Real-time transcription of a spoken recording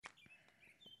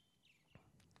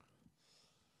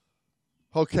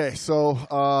Okay, so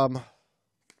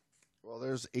well,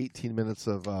 there's 18 minutes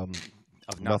of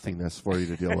nothingness for you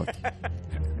to deal with.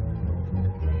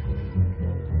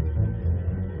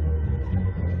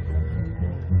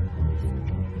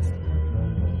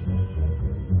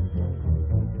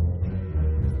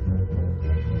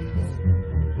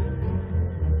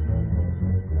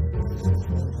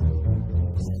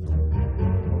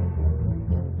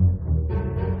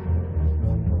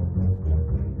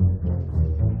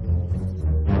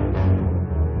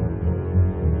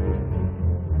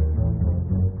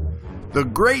 The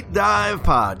Great Dive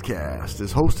Podcast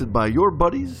is hosted by your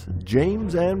buddies,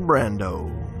 James and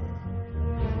Brando.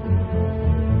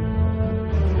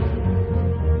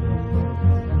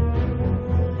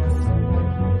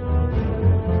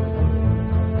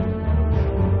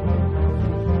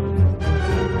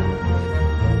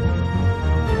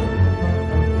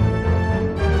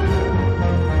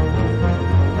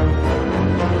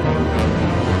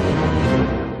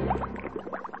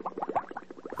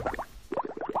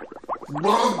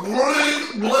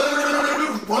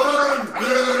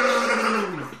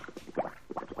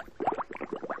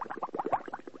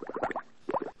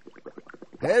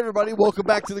 Hey everybody, welcome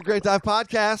back to the Great Dive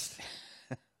Podcast.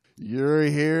 You're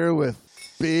here with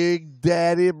Big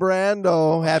Daddy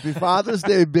Brando. Happy Father's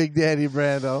Day, Big Daddy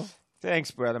Brando.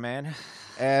 Thanks, brother, man.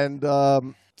 And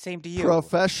same to you.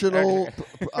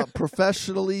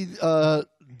 Professionally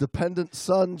dependent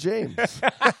son, James.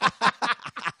 I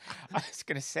was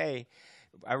going to say,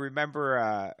 I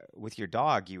remember with your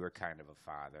dog, you were kind of a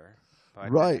father.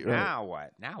 But Right. Now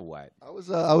what? Now what? I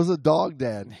was a dog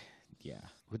dad. Yeah,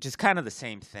 which is kind of the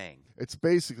same thing. It's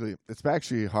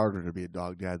actually harder to be a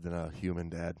dog dad than a human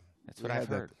dad. That's what I've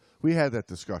heard. We had that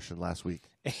discussion last week.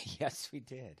 Yes, we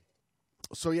did.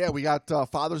 So, yeah, we got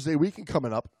Father's Day weekend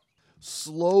coming up.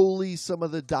 Slowly, some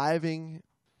of the diving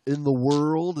in the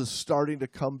world is starting to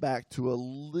come back to a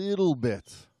little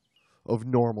bit of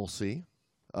normalcy.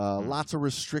 Lots of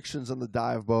restrictions on the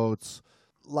dive boats.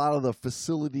 A lot of the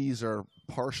facilities are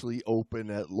partially open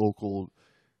at local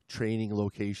training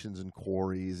locations and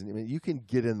quarries. I mean, you can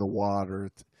get in the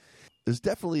water. There's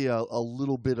definitely a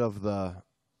little bit of the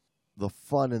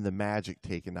fun and the magic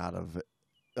taken out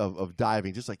of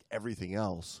diving, just like everything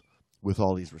else, with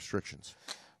all these restrictions.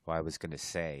 Well, I was going to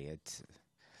say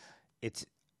it's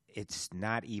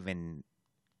not human.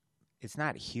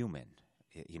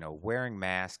 You know, wearing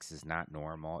masks is not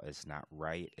normal. It's not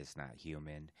right. It's not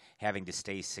human. Having to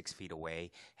stay 6 feet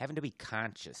away, having to be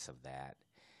conscious of that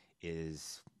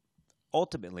is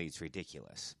ultimately it's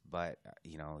ridiculous. But,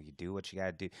 you know, you do what you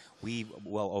got to do. We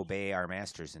will obey our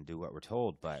masters and do what we're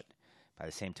told. But by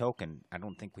the same token, I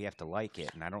don't think we have to like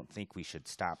it. And I don't think we should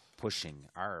stop pushing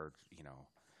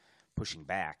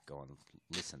back, going,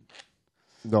 listen.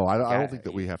 No, I don't think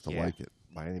that we have to like it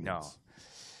by any means.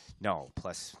 No,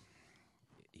 plus,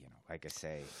 you know, like I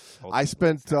say,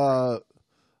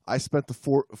 I spent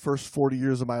the first 40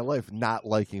 years of my life not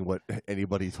liking what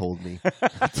anybody told me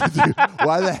to do.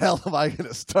 Why the hell am I going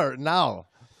to start now?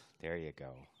 There you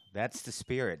go. That's the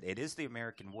spirit. It is the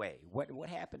American way. What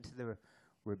happened to the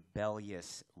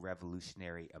rebellious,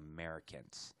 revolutionary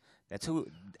Americans?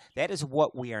 That is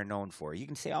what we are known for. You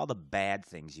can say all the bad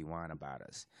things you want about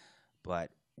us, but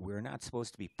we're not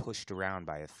supposed to be pushed around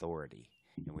by authority,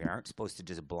 and we aren't supposed to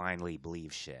just blindly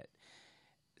believe shit.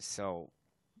 So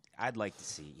I'd like to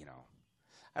see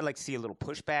a little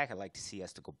pushback. I'd like to see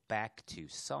us to go back to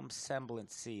some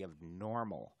semblance of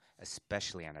normal,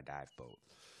 especially on a dive boat.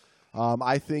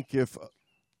 I think if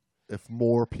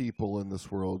more people in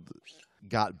this world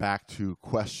got back to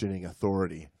questioning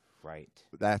authority, right,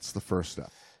 that's the first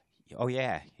step. Oh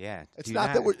yeah. It's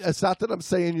not that I'm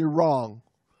saying you're wrong,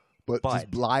 but just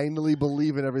blindly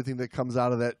believing everything that comes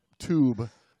out of that tube.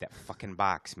 That fucking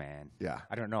box, man. Yeah.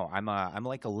 I don't know. I'm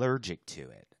like allergic to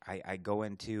it. I go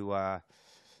into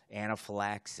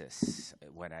anaphylaxis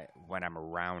when I'm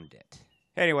around it.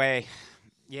 Anyway,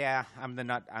 yeah, I'm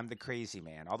the crazy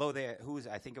man. Although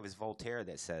I think it was Voltaire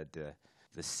that said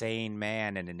the sane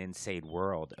man in an insane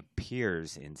world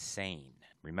appears insane.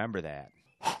 Remember that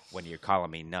when you're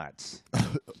calling me nuts.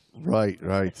 Right.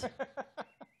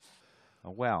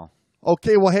 Oh, well.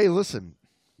 Okay, well, hey, listen.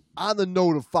 On the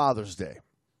note of Father's Day,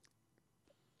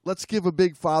 let's give a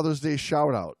big Father's Day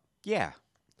shout-out. Yeah.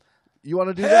 You want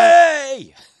to do that?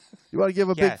 Hey! You want to give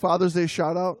a big Father's Day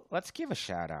shout-out? Let's give a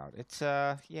shout-out. It's,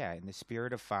 in the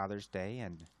spirit of Father's Day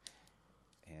and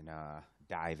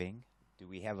diving. Do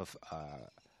we have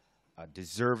a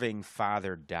deserving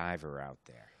father diver out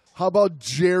there? How about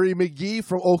Jerry McGee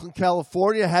from Oakland,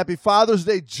 California? Happy Father's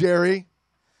Day, Jerry.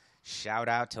 Shout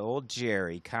out to old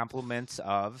Jerry. Compliments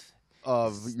of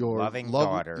of your loving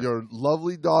daughter. Your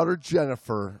lovely daughter,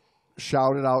 Jennifer,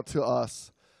 shouted out to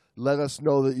us. Let us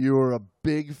know that you are a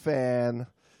big fan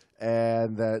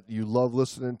and that you love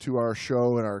listening to our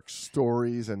show and our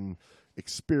stories and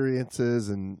experiences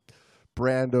and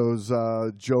Brando's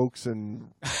jokes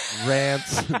and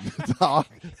rants and talk.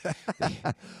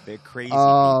 They're crazy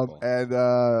people.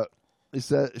 And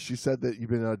she said that you've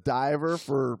been a diver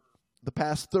for the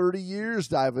past 30 years,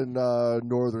 diving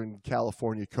Northern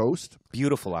California coast.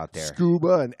 Beautiful out there.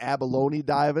 Scuba and abalone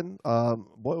diving.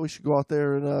 Boy, we should go out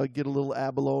there and get a little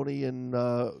abalone and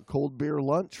cold beer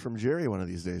lunch from Jerry one of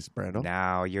these days, Brando.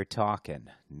 Now you're talking.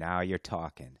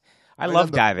 I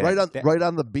love diving. Right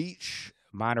on the beach.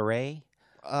 Monterey.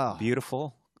 Oh,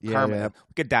 Beautiful. Yeah, We yeah.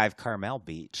 could dive Carmel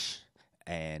Beach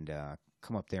and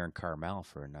come up there in Carmel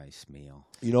for a nice meal.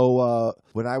 You know,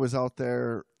 when I was out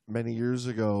there many years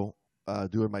ago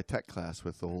doing my tech class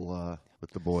with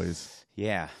the boys,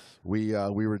 Yeah. we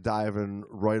were diving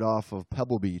right off of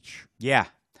Pebble Beach. Yeah.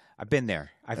 I've been there.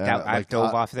 I've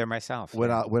dove off there myself.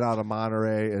 Went out of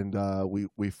Monterey, and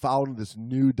we found this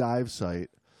new dive site.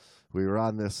 We were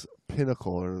on this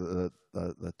pinnacle, or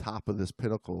the top of this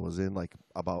pinnacle was in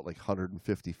about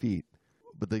 150 feet.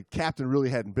 But the captain really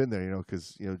hadn't been there,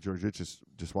 because George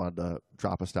just wanted to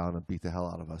drop us down and beat the hell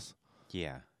out of us.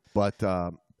 Yeah. But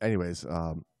anyways,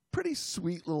 pretty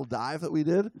sweet little dive that we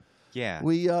did. Yeah.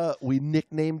 We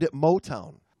nicknamed it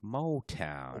Motown.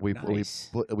 Motown. Nice.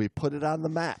 We put it on the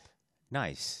map.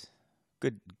 Nice.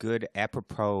 Good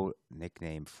apropos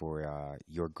nickname for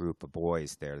your group of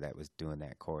boys there that was doing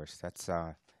that course. That's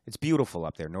it's beautiful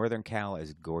up there. Northern Cal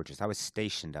is gorgeous. I was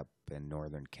stationed up in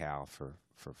Northern Cal for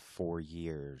 4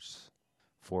 years.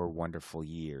 4 wonderful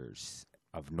years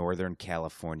of Northern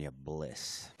California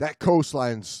bliss. That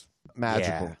coastline's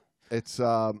magical. Yeah. It's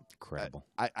Incredible.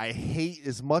 I hate,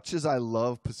 as much as I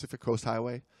love Pacific Coast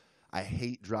Highway, I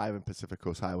hate driving Pacific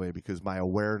Coast Highway because my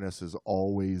awareness is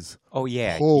always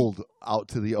pulled out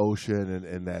to the ocean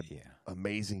and that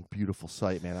amazing, beautiful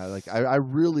sight, man. I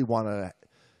really want to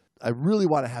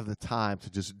have the time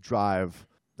to just drive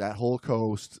that whole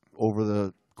coast over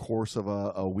the course of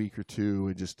a week or two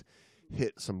and just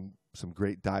hit some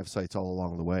great dive sites all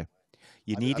along the way.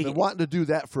 I've been wanting to do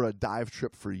that for a dive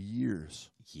trip for years.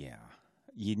 Yeah.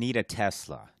 You need a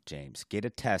Tesla, James. Get a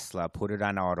Tesla, put it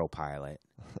on autopilot.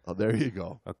 Oh, there you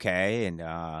go. Okay, and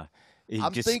I'm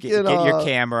just thinking, get your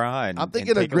camera. And I'm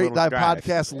thinking and a take Great little Dive drive.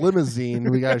 Podcast limousine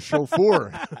we got to show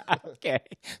for. Okay,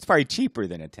 it's probably cheaper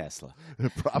than a Tesla.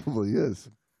 It probably is.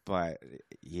 But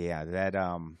yeah, that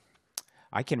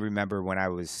I can remember when I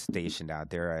was stationed out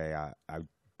there. I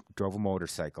drove a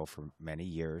motorcycle for many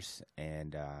years,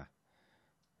 and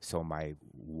so my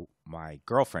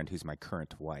girlfriend, who's my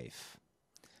current wife,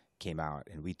 came out,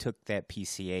 and we took that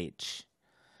PCH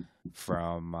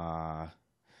from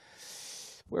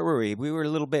where were we? We were a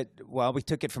little bit. Well, we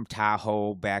took it from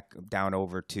Tahoe back down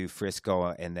over to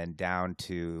Frisco, and then down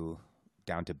to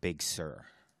Big Sur.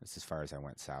 That's as far as I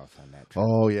went south on that trip.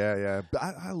 Oh yeah.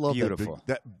 I love Beautiful.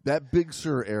 that Big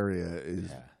Sur area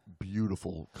is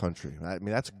beautiful country. I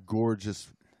mean, that's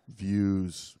gorgeous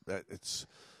views. It's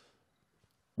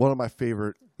one of my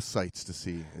favorite sights to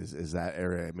see is that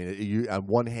area. I mean, you on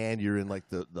one hand you're in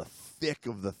the thick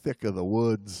of the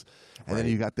woods, and then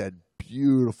you got that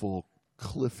beautiful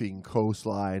cliffing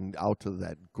coastline out to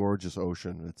that gorgeous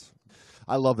ocean.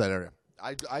 I love that area.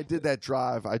 I did that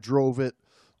drive. I drove it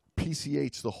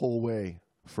PCH the whole way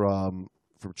from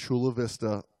Chula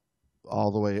Vista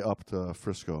all the way up to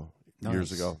Frisco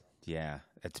years ago. Yeah,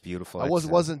 it's beautiful. I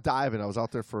wasn't diving. I was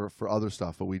out there for other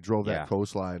stuff, but we drove that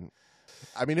coastline.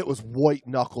 I mean, it was white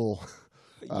knuckle.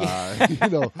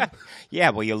 Yeah,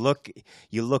 well, you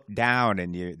look down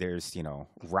and there's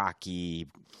rocky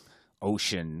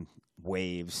ocean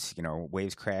waves,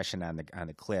 waves crashing on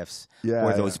the cliffs. Yeah,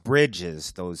 or those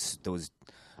bridges, those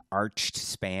arched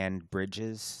span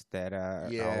bridges that are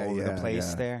all over the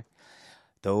place there.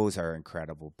 Those are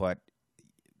incredible. But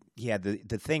yeah, the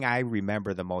thing I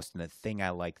remember the most and the thing I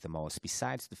like the most,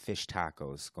 besides the fish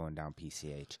tacos going down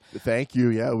PCH. Thank you.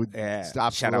 Yeah,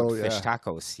 shout out fish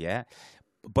tacos. Yeah,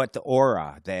 but the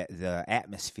aura, the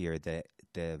atmosphere, the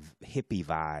hippie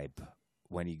vibe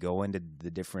when you go into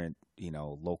the different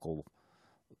local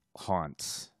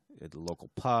haunts, the local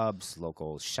pubs,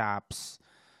 local shops.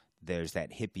 There's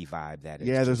that hippie vibe that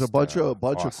is there's a bunch of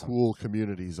awesome. cool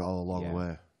communities all along the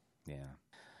way. Yeah,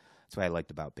 that's what I liked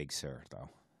about Big Sur, though,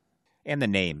 and the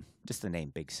name, just the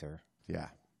name Big Sur. Yeah,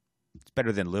 it's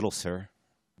better than Little Sur.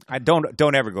 I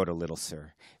don't ever go to Little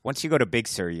Sur. Once you go to Big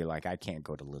Sur, you're like, I can't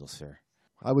go to Little Sur.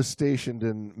 I was stationed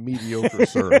in Mediocre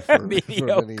Sur for many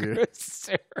years.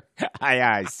 Sir.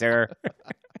 Aye, sir.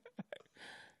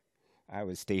 I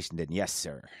was stationed in. Yes,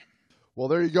 sir. Well,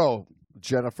 there you go,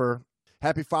 Jennifer.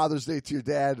 Happy Father's Day to your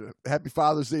dad. Happy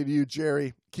Father's Day to you,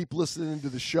 Jerry. Keep listening to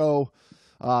the show.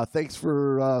 Thanks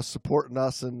for supporting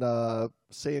us and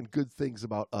saying good things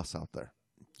about us out there.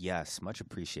 Yes, much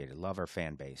appreciated. Love our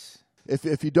fan base.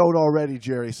 If you don't already,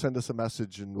 Jerry, send us a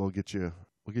message and we'll get you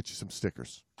some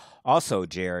stickers. Also,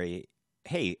 Jerry,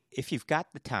 hey, if you've got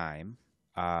the time,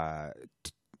 what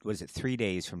is it, 3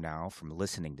 days from now, from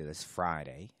listening to this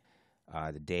Friday,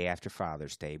 the day after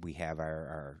Father's Day, we have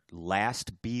our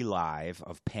last Be Live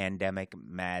of Pandemic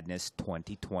Madness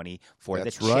 2020 for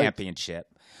That's the right. championship.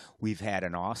 We've had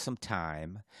an awesome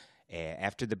time.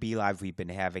 After the Be Live, we've been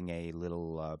having a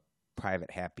little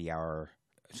private happy hour.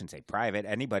 I shouldn't say private.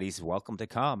 Anybody's welcome to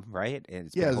come, right?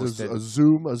 It's been There's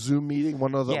hosted. a Zoom meeting.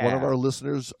 One of our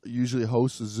listeners usually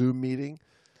hosts a Zoom meeting.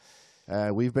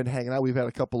 We've been hanging out. We've had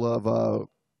a couple of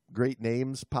great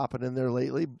names popping in there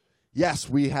lately. Yes,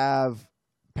 we have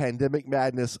Pandemic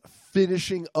Madness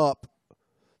finishing up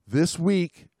this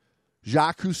week.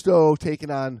 Jacques Cousteau taking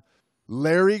on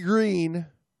Larry Green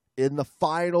in the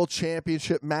final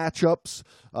championship matchups.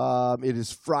 It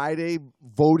is Friday.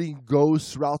 Voting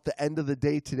goes throughout the end of the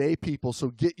day today, people. So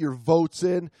get your votes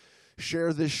in.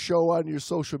 Share this show on your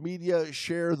social media.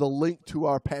 Share the link to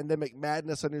our Pandemic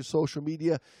Madness on your social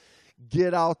media.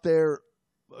 Get out there.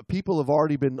 People have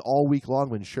already been all week long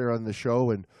been sharing the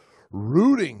show and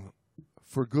rooting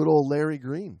for good old Larry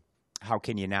Green. How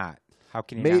can you not? How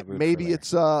can you not root maybe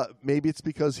for Larry? maybe it's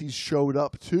because he's showed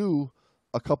up to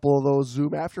a couple of those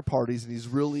Zoom after parties and he's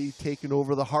really taken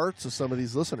over the hearts of some of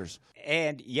these listeners.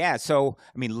 And yeah, so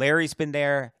I mean, Larry's been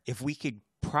there. If we could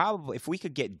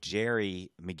get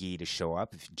Jerry McGee to show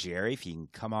up, if you can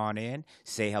come on in,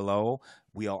 say hello,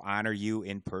 we'll honor you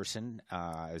in person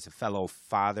as a fellow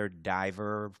father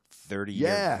diver,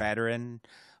 30-year veteran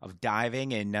of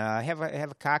diving, and have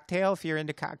a cocktail if you're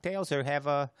into cocktails, or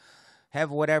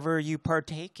have whatever you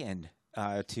partake in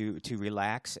to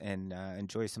relax and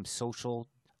enjoy some social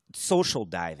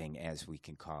diving, as we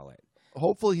can call it.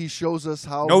 Hopefully he shows us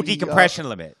how no decompression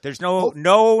limit. There's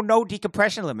no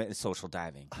decompression limit in social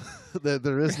diving.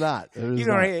 There is not.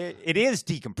 It is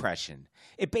decompression.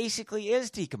 It basically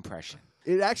is decompression.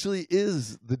 It actually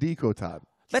is the deco time.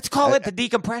 Let's call it the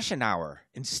decompression hour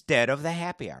instead of the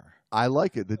happy hour. I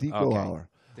like it, the deco hour.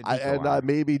 The deco hour.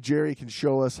 Maybe Jerry can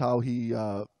show us how he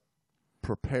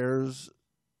prepares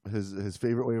his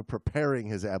favorite way of preparing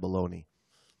his abalone.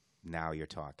 Now you're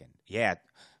talking. Yeah.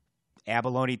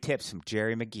 Abalone tips from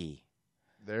Jerry McGee.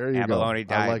 There you Abalone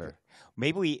go. diver. I like it.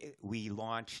 Maybe we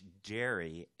launch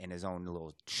Jerry in his own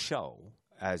little show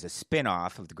as a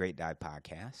spin-off of the Great Dive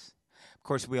Podcast. Of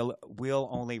course, we'll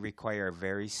only require a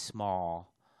very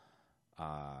small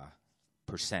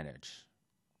percentage.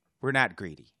 We're not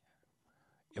greedy.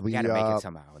 We got to make it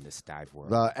somehow in this dive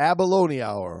world. The Abalone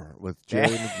Hour with Jerry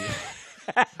McGee.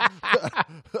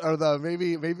 Or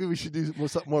maybe we should do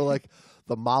something more like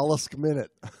the Mollusk Minute.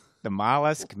 The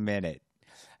Mollusk Minute.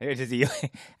 I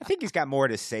think he's got more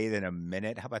to say than a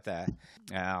minute. How about that?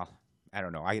 I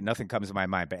don't know. Nothing comes to my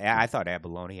mind, but I thought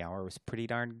Abalone Hour was pretty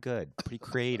darn good, pretty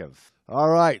creative. All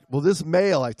right. Well, this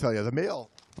mail, I tell you, the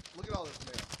mail. Look at all this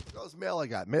mail. Look at all this mail I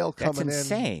got. Mail coming in. That's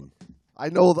insane. I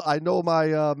know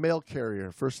my mail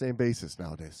carrier, first name basis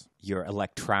nowadays. Your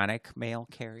electronic mail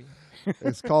carrier?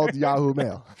 It's called Yahoo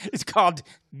Mail. It's called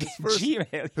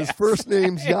Gmail. His first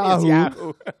name's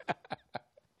Yahoo.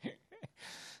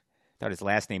 Thought his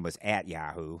last name was at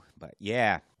Yahoo, but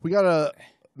yeah. We got a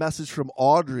message from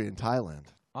Audrey in Thailand.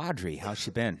 Audrey, how's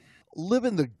she been?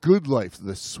 Living the good life,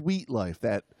 the sweet life,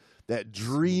 that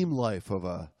dream life of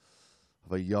a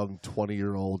young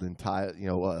 20-year-old in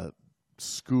Thailand,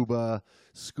 scuba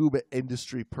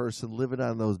industry person living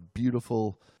on those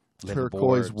beautiful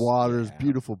turquoise waters,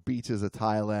 beautiful beaches of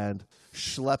Thailand,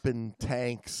 schlepping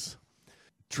tanks,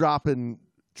 dropping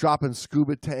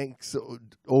scuba tanks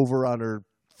over on her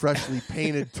freshly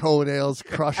painted toenails,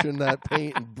 crushing that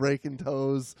paint and breaking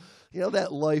toes.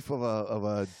 That life of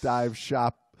a dive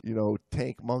shop,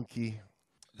 tank monkey.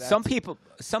 Some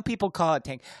people call it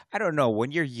tank. I don't know.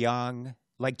 When you're young,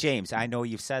 like James, I know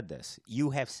you've said this.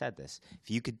 You have said this. If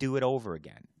you could do it over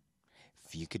again,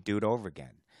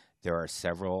 there are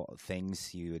several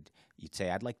things you'd say,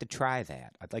 I'd like to try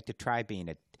that. I'd like to try being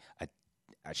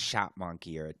a shop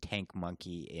monkey or a tank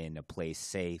monkey in a place,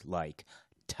 say, like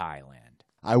Thailand.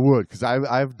 I would, because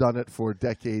I've done it for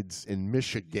decades in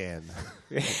Michigan.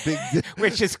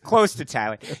 Which is close to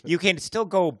Thailand. You can still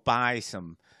go buy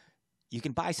some. You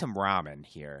can buy some ramen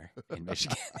here in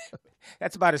Michigan.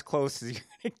 That's about as close as you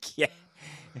can get.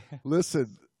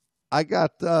 Listen, I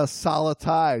got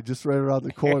Salatai just right around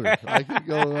the corner. I can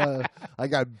go. I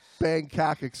got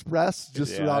Bangkok Express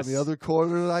just around the other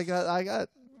corner. I got.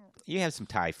 You have some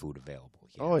Thai food available.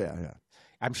 Oh yeah.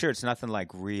 I'm sure it's nothing like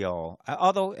real.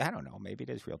 Although I don't know, maybe it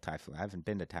is real Thai food. I haven't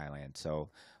been to Thailand,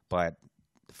 but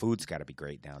the food's got to be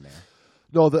great down there.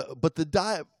 No,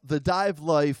 the dive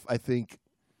life, I think,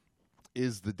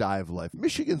 is the dive life.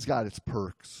 Michigan's got its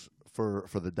perks for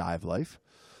the dive life,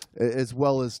 as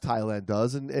well as Thailand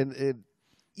does, and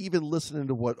even listening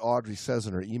to what Audrey says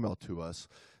in her email to us,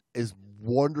 as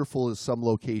wonderful as some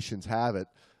locations have it,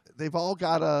 they've all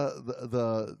got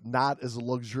the not as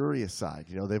luxurious side.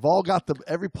 You know, they've all got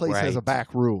every place has a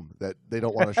back room that they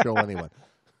don't want to show anyone.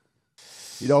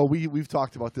 You know, we've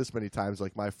talked about this many times,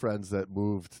 like my friends that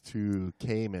moved to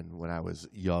Cayman when I was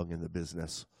young in the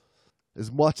business.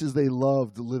 As much as they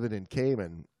loved living in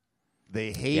Cayman,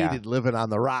 they hated living on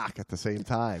the rock at the same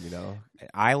time, you know.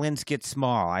 Islands get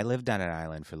small. I lived on an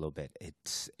island for a little bit.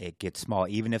 It gets small,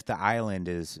 even if the island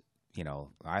is, you know,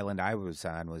 the island I was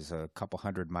on was a couple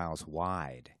 100 miles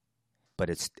wide, but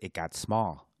it got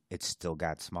small. It still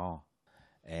got small,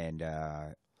 and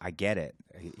I get it.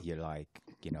 You're like,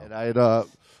 you know. And I had a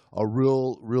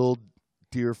real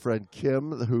dear friend,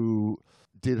 Kim, who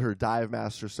did her dive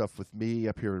master stuff with me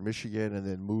up here in Michigan, and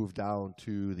then moved down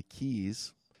to the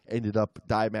Keys. Ended up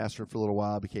dive mastering for a little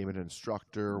while, became an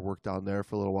instructor, worked down there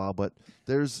for a little while. But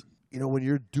there's, you know, when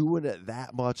you're doing it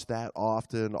that much, that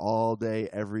often, all day,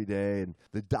 every day, and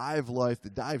the dive life,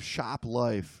 the dive shop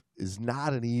life is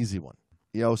not an easy one.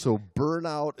 You know, so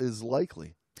burnout is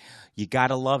likely. You got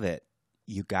to love it.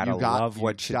 You got to love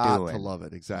what you're doing. You got to love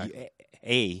it,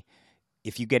 exactly.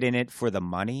 If you get in it for the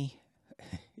money,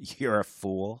 you're a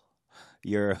fool.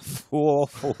 You're a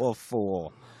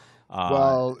fool.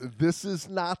 Well, this is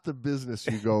not the business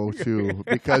you go to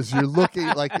because you're looking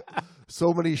like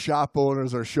so many shop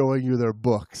owners are showing you their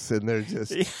books and they're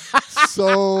just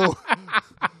so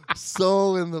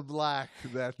in the black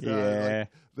that like,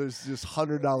 there's just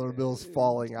 $100 bills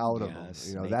falling out of them.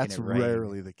 You know, that's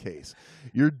rarely the case.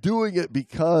 You're doing it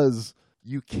because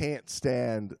you can't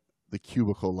stand the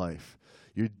cubicle life.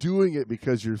 You're doing it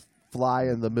because you're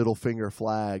flying the middle finger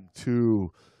flag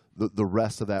to the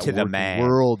rest of that working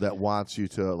world that wants you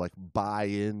to like buy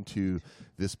into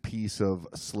this piece of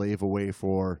slave away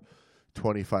for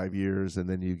 25 years, and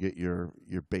then you get your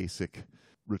basic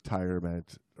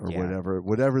retirement or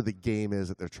whatever the game is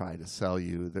that they're trying to sell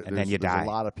you. And then you die. There's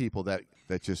a lot of people that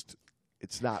just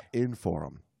it's not in for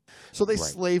them. So they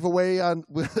slave away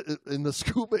in the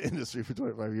scuba industry for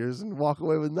 25 years and walk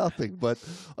away with nothing but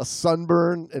a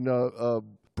sunburn and a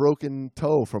broken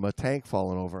toe from a tank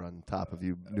falling over on top of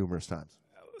you numerous times.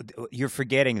 You're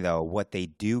forgetting, though,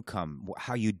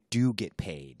 how you do get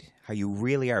paid. How you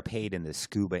really are paid in the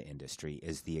scuba industry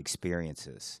is the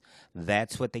experiences.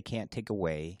 That's what they can't take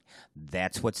away.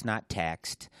 That's what's not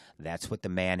taxed. That's what the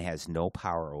man has no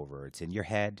power over. It's in your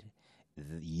head.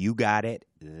 You got it.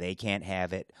 They can't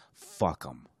have it. Fuck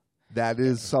them. That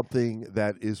is something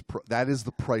that is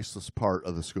the priceless part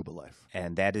of the scuba life.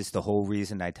 And that is the whole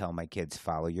reason I tell my kids,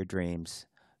 follow your dreams.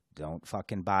 Don't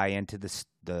fucking buy into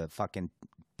the fucking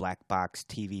black box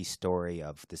TV story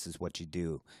of this is what you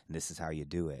do and this is how you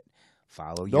do it.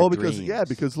 Follow your dreams.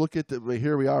 Because look at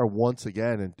here we are once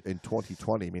again in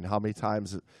 2020. I mean, how many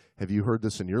times have you heard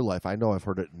this in your life? I know I've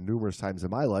heard it numerous times in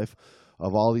my life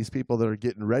of all these people that are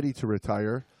getting ready to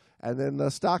retire. And then the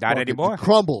stock market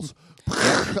crumbles.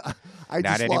 I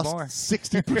just lost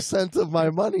 60% of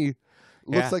my money.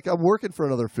 Looks like I'm working for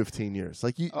another 15 years.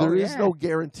 Like there is no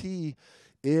guarantee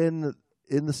in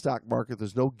the stock market.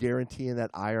 There's no guarantee in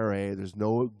that IRA. There's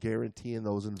no guarantee in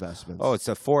those investments. Oh, it's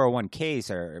the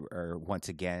 401ks are once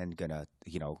again gonna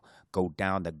go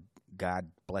down the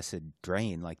God blessed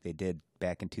drain like they did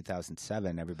back in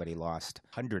 2007. Everybody lost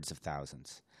hundreds of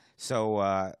thousands. So,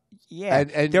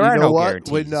 and there are no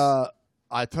guarantees. When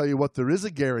I tell you what, there is a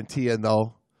guarantee in,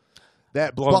 though.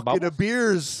 That bucket of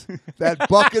beers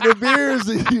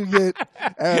that you get.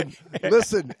 And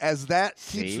listen, as that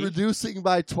keeps reducing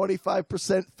by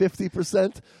 25%,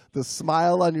 50%, the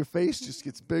smile on your face just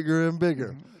gets bigger and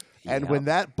bigger. And when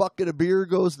that bucket of beer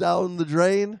goes down the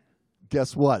drain,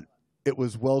 guess what? It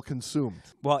was well consumed.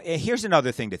 Well, here's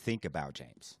another thing to think about,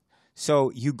 James.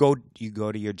 So you go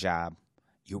to your job.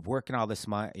 You're working all this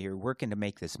money. You're working to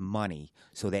make this money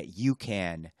so that you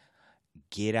can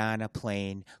get on a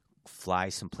plane, fly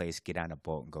someplace, get on a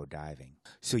boat, and go diving.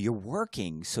 So you're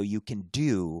working so you can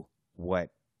do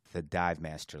what the dive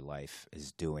master life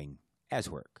is doing as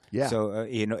work. Yeah. So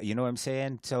you know what I'm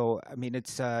saying. So I mean,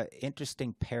 it's an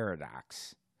interesting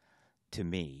paradox to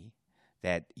me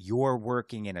that you're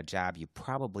working in a job you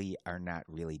probably are not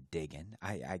really digging.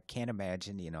 I can't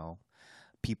imagine,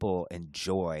 people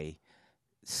enjoy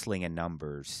slinging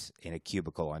numbers in a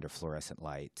cubicle under fluorescent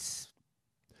lights.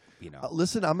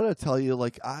 Listen, I'm going to tell you,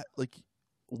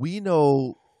 we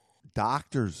know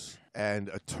doctors and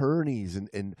attorneys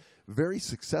and very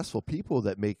successful people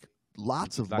that make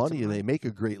lots of money and they make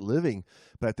a great living,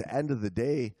 but at the end of the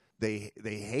day, they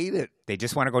hate it. They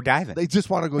just want to go diving. They just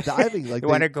want to go diving. They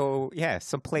want to go,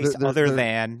 someplace other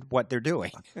than what they're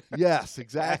doing. Yes,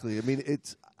 exactly. I mean,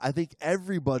 I think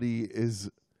everybody is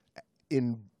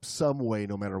in some way,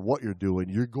 no matter what you're doing,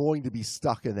 you're going to be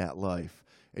stuck in that life,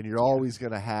 and you're always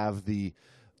going to have the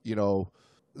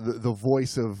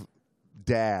voice of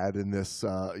dad in this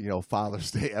Father's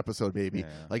Day episode, maybe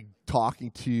like talking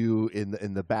to you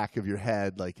in the back of your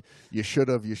head, like you should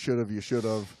have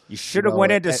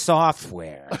went into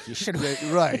software. You should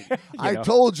have right. I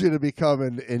told you to become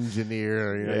an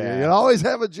engineer. You always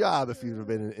have a job if you've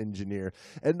been an engineer,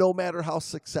 and no matter how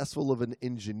successful of an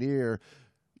engineer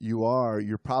you are,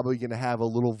 you're probably going to have a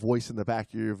little voice in the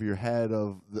back of your head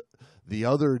of the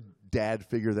other dad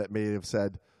figure that may have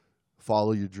said,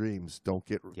 follow your dreams. Don't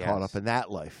get caught up in that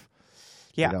life.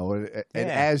 Yeah.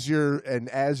 As you're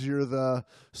the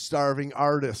starving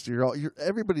artist,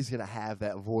 everybody's going to have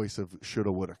that voice of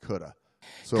shoulda, woulda, coulda.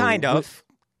 So kind of.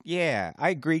 Yeah, I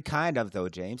agree kind of though,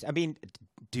 James. I mean,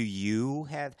 do you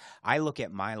have I look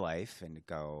at my life and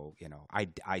go,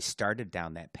 I started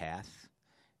down that path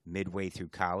midway through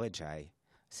college. I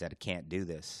said I can't do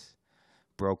this.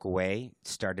 Broke away,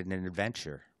 started an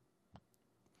adventure.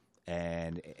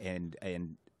 And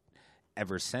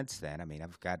ever since then, I mean,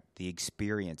 I've got the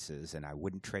experiences, and I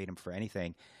wouldn't trade them for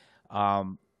anything.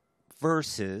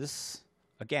 Versus,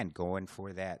 again, going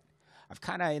for that. I'm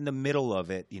kind of in the middle of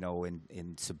it,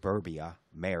 in suburbia,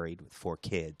 married with 4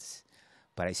 kids,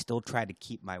 but I still try to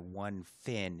keep my one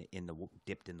fin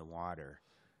dipped in the water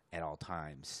at all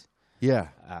times. Yeah,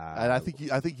 and I think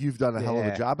you've done a hell of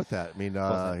a job at that. I mean,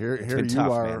 here you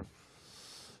tough, are, man.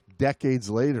 Decades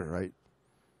later, right?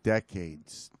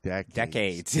 Decades. Look at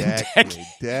this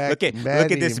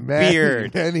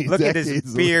beard. Look at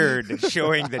this beard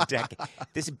showing the decade.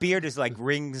 This beard is like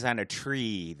rings on a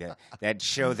tree that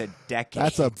show the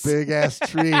decades. That's a big ass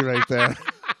tree right there.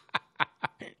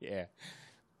 Yeah.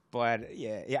 But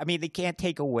I mean, they can't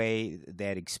take away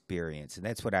that experience, and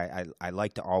that's what I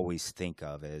like to always think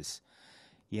of as,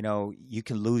 you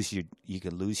can lose your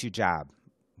job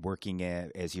working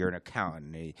as you're an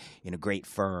accountant in a great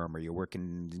firm, or you're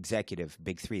working executive,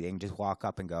 big 3. They can just walk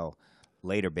up and go,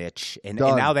 later, bitch. And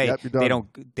now they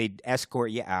escort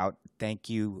you out. Thank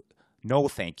you. No,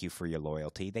 thank you for your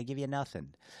loyalty. They give you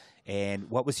nothing. And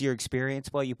what was your experience?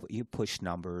 Well, you push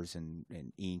numbers and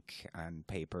ink on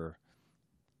paper.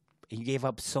 You gave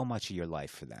up so much of your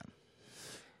life for them.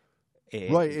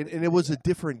 Right, and it was a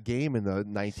different game in the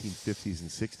 1950s and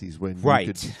 60s when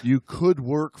you could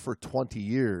work for 20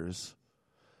 years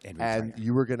and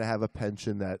you were going to have a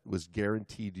pension that was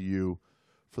guaranteed to you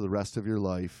for the rest of your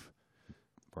life.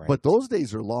 Right. But those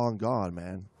days are long gone,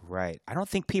 man. Right. I don't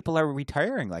think people are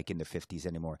retiring like in the 50s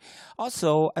anymore.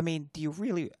 Also, I mean, do you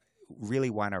really, really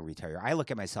want to retire? I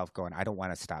look at myself going, I don't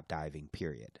want to stop diving,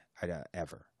 period,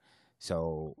 ever.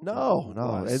 So no.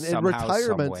 And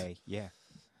retirement, some way, yeah.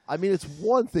 I mean, it's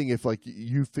one thing if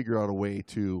you figure out a way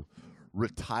to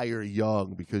retire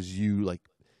young because you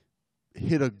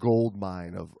hit a gold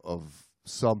mine of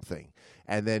something,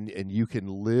 and you can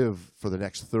live for the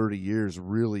next 30 years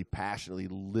really passionately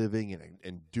living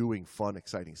and doing fun,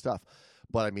 exciting stuff.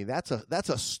 But I mean, that's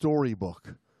a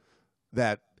storybook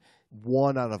that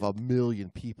 1 out of 1 million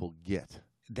people get.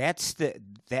 That's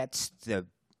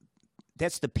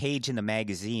the page in the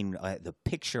magazine, the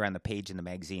picture on the page in the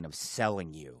magazine of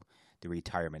selling you the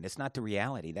retirement. It's not the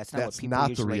reality. That's not what people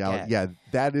usually get. Yeah,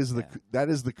 that is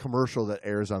the commercial that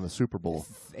airs on the Super Bowl.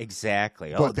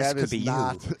 Exactly. But this could be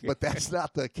you. But that's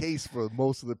not the case for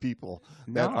most of the people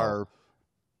that are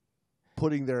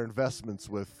putting their investments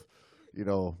with,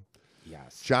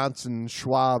 Johnson,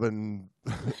 Schwab, and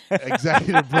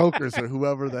executive brokers or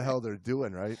whoever the hell they're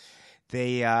doing, right?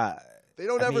 They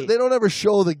don't ever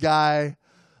show the guy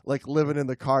living in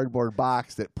the cardboard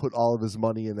box that put all of his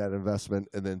money in that investment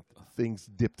and then things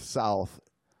dipped south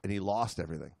and he lost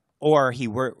everything. Or he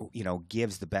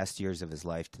gives the best years of his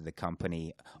life to the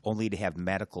company only to have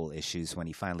medical issues when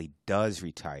he finally does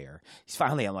retire.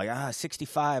 I'm like,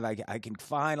 65, I can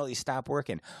finally stop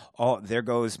working. Oh, there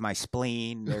goes my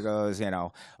spleen. There goes,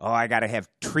 I got to have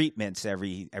treatments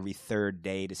every 3rd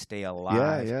day to stay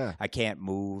alive. Yeah. I can't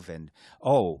move. And,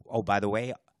 by the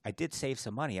way, I did save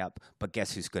some money up, but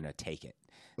guess who's going to take it?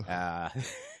 Uh,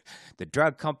 the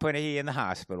drug company and the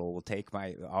hospital will take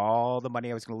all the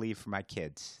money I was going to leave for my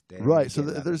kids. Right. So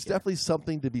there's definitely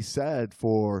something to be said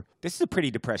for. This is a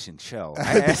pretty depressing show.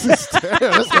 This is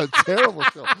that's a terrible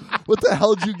show. What the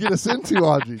hell did you get us into,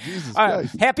 Audrey? Jesus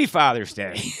Christ. Happy Father's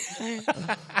Day.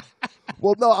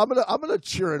 Well, no, I'm gonna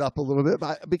cheer it up a little bit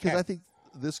because I think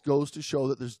this goes to show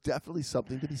that there's definitely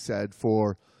something to be said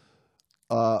for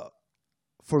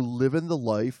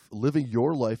living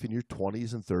your life in your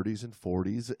 20s and 30s and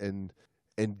 40s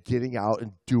and getting out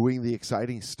and doing the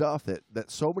exciting stuff that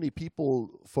so many people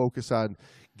focus on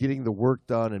getting the work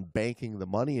done and banking the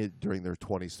money during their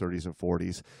 20s, 30s, and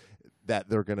 40s, that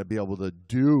they're going to be able to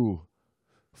do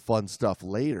fun stuff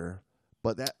later.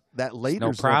 But that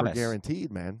later's never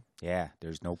guaranteed, man. Yeah,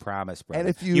 there's no promise, bro. And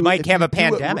if you might have a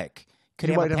pandemic.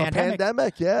 You might have a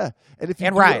pandemic, yeah.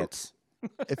 And riots.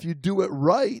 If you do it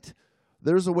right,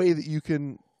 there's a way that you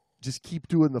can just keep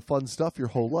doing the fun stuff your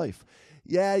whole life.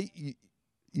 Yeah,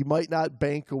 you might not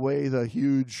bank away the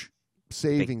huge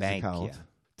savings account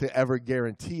to ever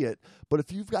guarantee it, but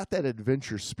if you've got that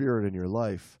adventure spirit in your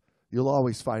life, you'll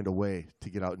always find a way to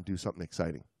get out and do something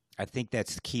exciting. I think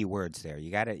that's the key words there.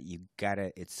 You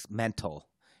gotta. It's mental,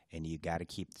 and you gotta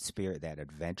keep the spirit, that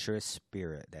adventurous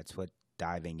spirit. That's what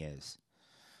diving is: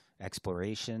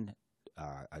 exploration,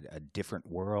 a different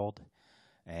world,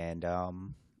 and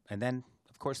then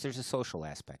of course there's a social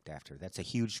aspect after. That's a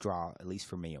huge draw, at least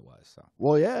for me it was. So.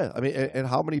 Well, yeah. I mean, and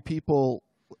how many people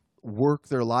work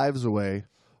their lives away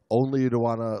only to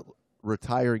want to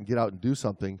retire and get out and do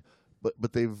something,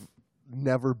 but they've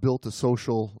never built a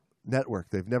social network.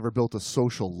 They've never built a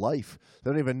social life. They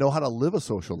don't even know how to live a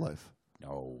social life.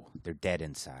 No, they're dead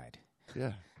inside.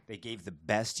 Yeah. They gave the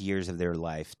best years of their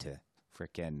life to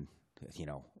frickin',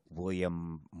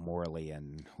 William Morley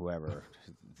and whoever,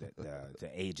 the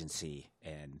agency,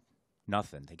 and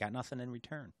nothing. They got nothing in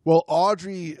return. Well,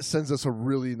 Audrey sends us a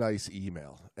really nice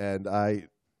email, and I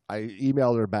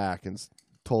emailed her back and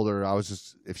told her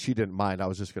if she didn't mind, I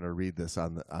was just going to read this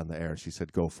on the air. She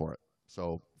said, "Go for it."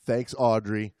 So thanks,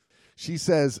 Audrey. She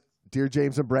says, "Dear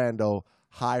James and Brando,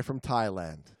 hi from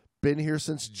Thailand. Been here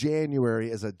since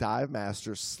January as a dive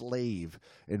master slave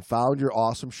and found your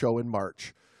awesome show in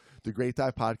March. The Great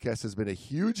Dive Podcast has been a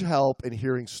huge help in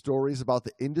hearing stories about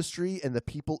the industry and the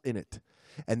people in it.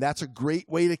 And that's a great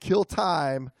way to kill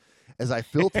time as I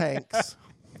fill tanks,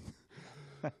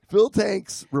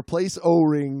 replace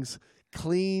O-rings,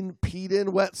 clean peed-in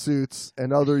wetsuits,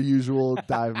 and other usual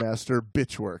dive master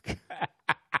bitch work."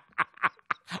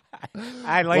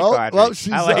 I like Audrey. Well,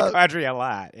 I like Audrey a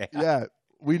lot. Yeah.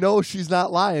 We know she's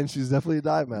not lying. She's definitely a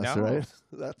dive master, right?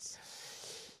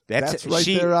 That's right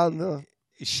there on the.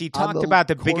 She talked about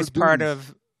the biggest part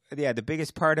of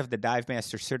the dive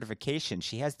master certification.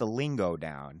 She has the lingo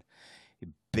down,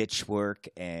 bitch work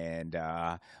and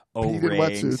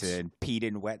O-rings and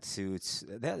peed-in wetsuits.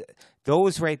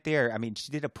 Those right there. I mean,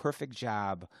 she did a perfect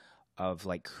job of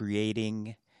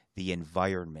creating the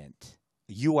environment.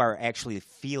 You are actually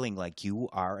feeling like you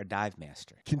are a dive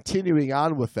master. Continuing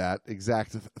on with that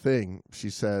exact thing, she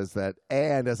says that,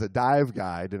 and as a dive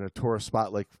guide in a tourist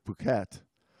spot like Phuket,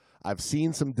 I've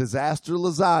seen some disaster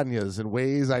lasagnas in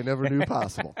ways I never knew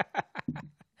possible.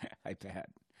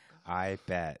 I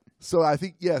bet. So I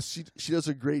think, yes, she does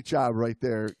a great job right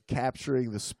there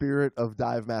capturing the spirit of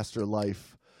dive master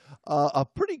life. A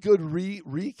pretty good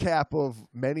recap of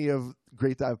many of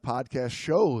Great Dive Podcast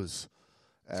shows.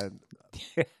 And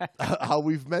how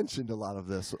we've mentioned a lot of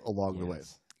this along the way.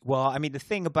 Well, I mean, the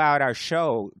thing about our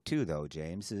show, too, though,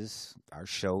 James, is our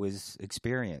show is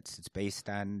experience. It's based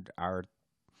on our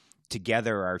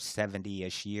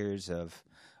 70-ish years of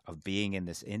being in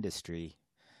this industry,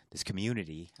 this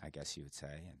community, I guess you would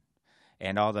say,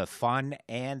 and all the fun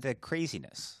and the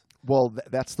craziness. Well,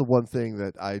 that's the one thing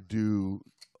that I do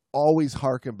always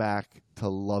harken back to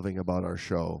loving about our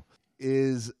show,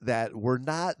 is that we're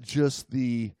not just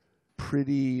the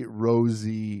pretty,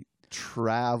 rosy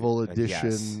travel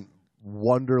edition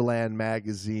Wonderland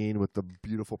magazine with the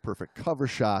beautiful, perfect cover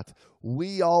shot.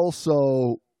 We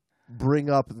also bring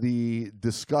up the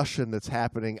discussion that's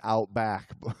happening out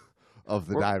back of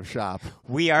the dive shop.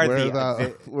 We are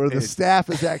where the staff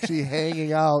is actually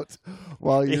hanging out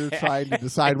while you're trying to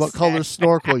decide what color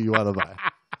snorkel you want to buy.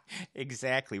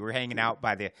 Exactly. We're hanging out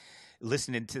by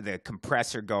listening to the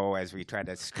compressor go as we try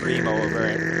to scream over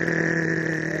it.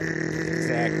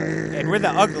 Exactly. And we're the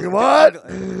ugly.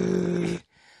 What?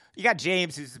 You got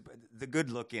James, who's the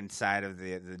good-looking side of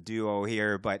the duo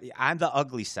here, but I'm the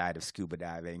ugly side of scuba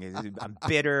diving. I'm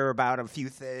bitter about a few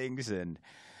things, and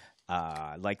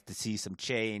I'd like to see some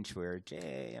change where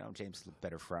James is the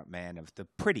better front man of the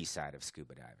pretty side of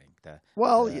scuba diving.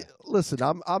 Listen,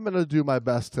 I'm going to do my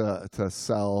best to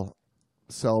sell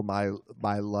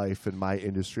my life and my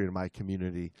industry and my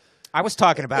community. I was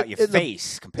talking about your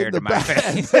face compared to my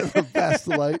face. In the best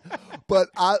light. But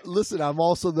listen, I'm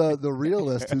also the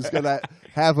realist who's going to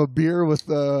have a beer with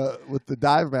the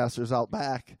dive masters out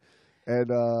back and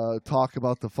talk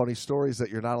about the funny stories that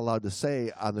you're not allowed to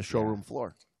say on the showroom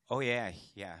floor. Oh, yeah.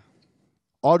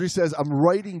 Audrey says, I'm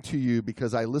writing to you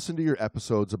because I listened to your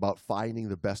episodes about finding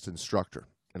the best instructor.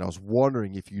 And I was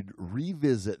wondering if you'd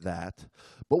revisit that,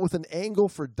 but with an angle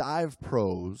for dive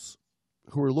pros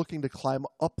who are looking to climb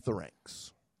up the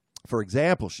ranks. For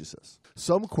example, she says,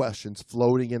 some questions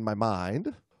floating in my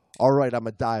mind. All right, I'm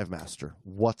a dive master.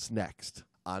 What's next?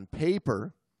 On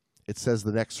paper, it says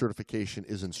the next certification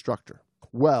is instructor.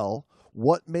 Well,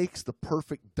 what makes the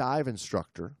perfect dive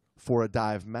instructor for a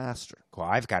dive master? Well,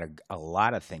 I've got a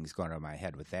lot of things going on in my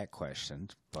head with that question,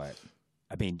 but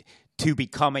I mean, to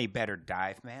become a better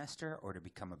dive master or to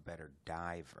become a better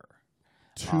diver?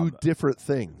 Two different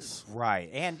things, right?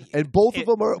 And both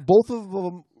of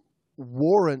them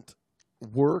warrant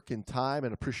work and time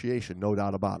and appreciation, no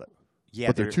doubt about it. Yeah,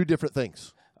 but they're two different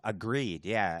things. Agreed.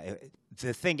 Yeah,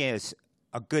 the thing is,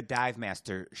 a good dive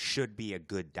master should be a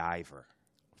good diver.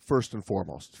 First and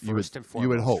foremost. You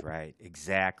would hope. Right,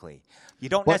 exactly. You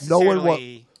don't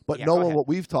necessarily... Knowing what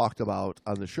we've talked about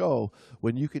on the show,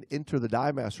 when you can enter the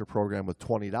Dive Master program with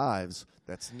 20 dives,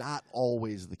 that's not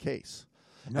always the case.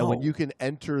 No. And when you can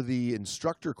enter the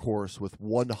instructor course with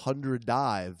 100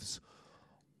 dives,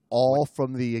 all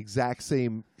from the exact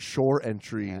same shore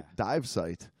entry dive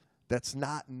site, that's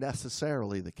not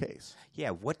necessarily the case. Yeah,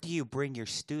 what do you bring your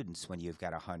students when you've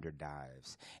got 100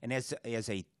 dives? And as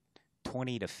a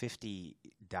 20 to 50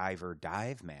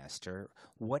 dive master,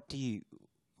 what do you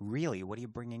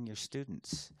bring your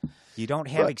students? You don't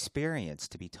have experience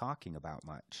to be talking about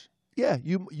much. Yeah,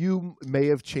 you may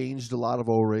have changed a lot of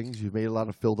O-rings. You've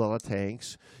filled a lot of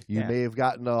tanks. You may have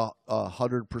gotten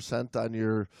 100% on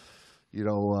your,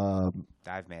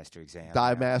 dive master exam.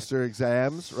 Dive master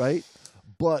exams, right?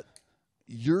 But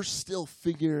you're still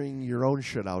figuring your own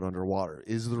shit out underwater,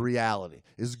 is the reality.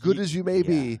 As good as you may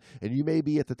be, and you may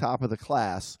be at the top of the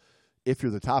class, if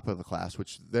you're the top of the class,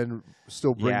 which then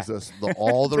still brings us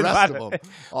all the rest of them.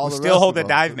 We still hold the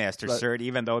dive master cert,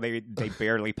 even though they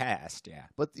barely passed. Yeah.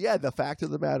 But the fact of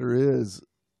the matter is,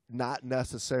 not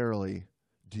necessarily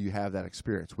do you have that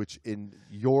experience, which in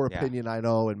your opinion, I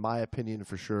know, in my opinion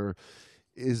for sure,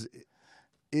 is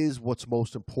what's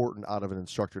most important out of an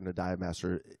instructor and a dive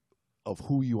master, of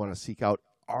who you want to seek out,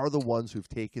 are the ones who've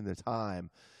taken the time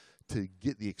to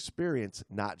get the experience,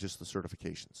 not just the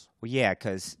certifications. Well, yeah,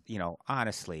 because,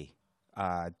 honestly,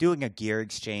 doing a gear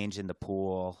exchange in the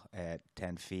pool at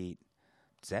 10 feet,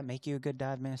 does that make you a good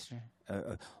dive master?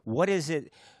 What is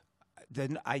it?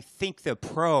 I think the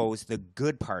pros, the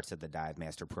good parts of the dive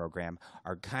master program,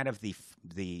 are kind of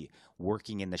the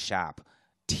working in the shop,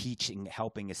 teaching,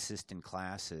 helping assist in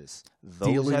classes.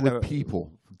 Dealing with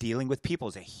people. Dealing with people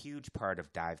is a huge part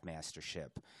of dive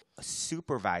mastership.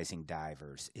 Supervising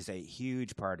divers is a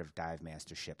huge part of dive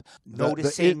mastership.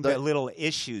 Noticing the little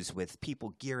issues with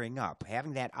people gearing up.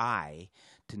 Having that eye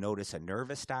to notice a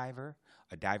nervous diver,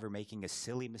 a diver making a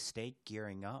silly mistake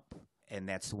gearing up. And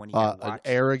that's the one you got to watch.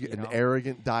 An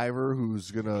arrogant diver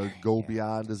who's going to go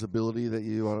beyond his ability.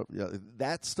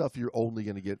 That stuff you're only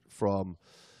going to get from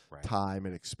time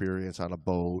and experience on a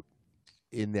boat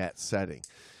in that setting.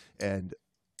 And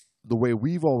the way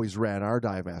we've always ran our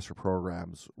dive master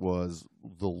programs was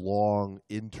the long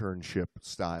internship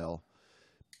style,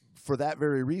 for that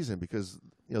very reason, because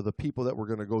the people that were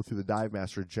going to go through the dive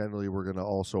master generally were going to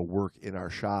also work in our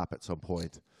shop at some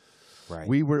point. Right.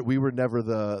 We were never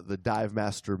the dive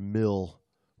master mill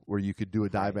where you could do a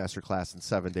dive master class in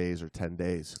 7 days or 10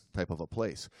 days type of a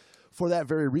place. For that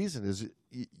very reason, is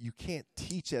you can't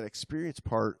teach that experience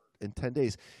part in 10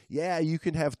 days. Yeah, you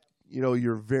can have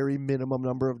your very minimum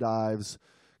number of dives,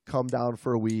 come down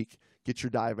for a week, get your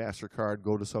dive master card,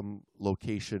 go to some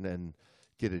location and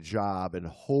get a job, and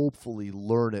hopefully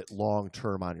learn it long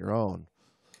term on your own.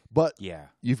 But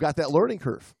you've got that learning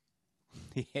curve.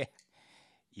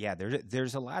 Yeah,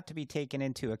 there's a lot to be taken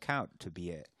into account to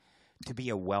be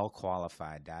a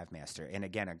well-qualified dive master. And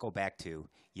again, I go back to,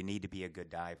 you need to be a good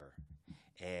diver.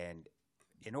 And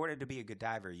in order to be a good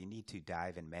diver, you need to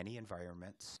dive in many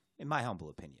environments, in my humble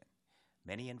opinion.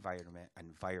 Many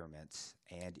environments,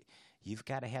 and you've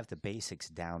got to have the basics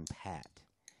down pat.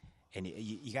 And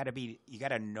you got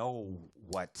to know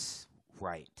what's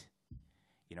right.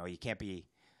 You can't be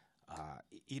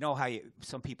You know how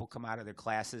some people come out of their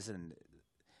classes and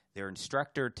their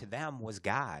instructor to them was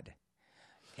God,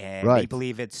 and they Right.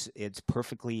 believe it's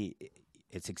perfectly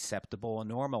it's acceptable and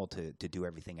normal to do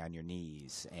everything on your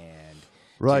knees and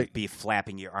to Right. be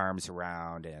flapping your arms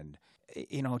around and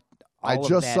you know I all of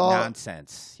just that saw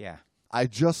nonsense. Yeah, I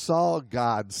just saw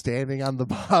God standing on the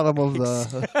bottom of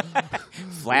the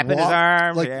flapping his walk,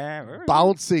 arms, like yeah,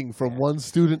 bouncing from yeah. one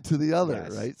student to the other,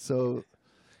 Yes. right? So,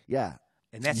 yeah,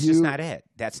 And that's just not it.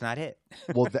 That's not it.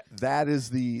 well, that is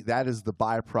the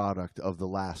byproduct of the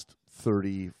last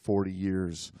 30, 40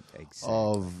 years Exactly.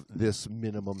 of this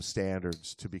minimum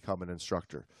standards to become an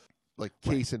instructor. Like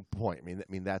case in point, I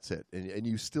mean that's it, and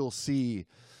you still see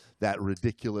that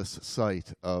ridiculous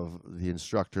sight of the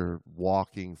instructor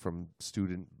walking from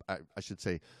student. I should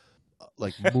say,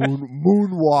 like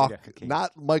moonwalk, Okay.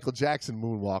 not Michael Jackson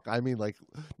moonwalk. I mean like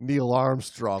Neil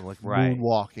Armstrong, like Right.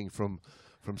 moonwalking from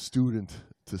student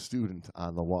to student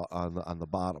on the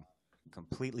bottom.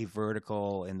 Completely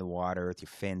vertical in the water with your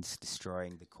fins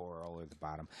destroying the coral or the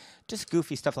bottom. Just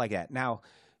goofy stuff like that. Now,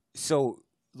 so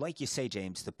like you say,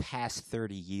 James, the past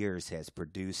 30 years has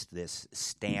produced this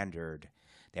standard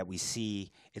that we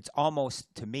see. It's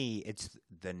almost, to me, it's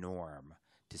the norm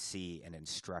to see an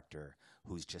instructor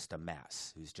who's just a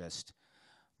mess, who's just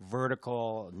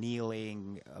vertical,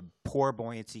 kneeling, poor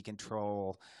buoyancy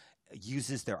control,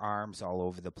 uses their arms all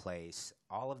over the place.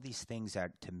 All of these things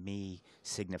that, to me,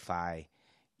 signify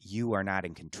you are not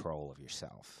in control of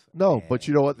yourself. No, but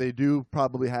you know what they do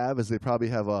probably have is they probably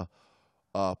have a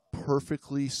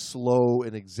perfectly slow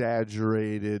and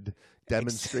exaggerated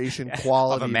demonstration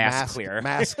quality of a mass clear.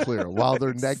 mass clear while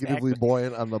they're negatively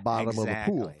buoyant on the bottom of the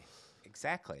pool.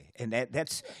 Exactly. And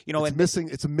that's, you know,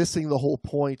 it's missing the whole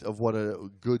point of what a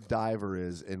good diver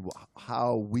is and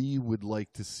how we would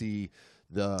like to see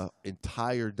the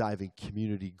entire diving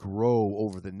community grow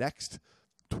over the next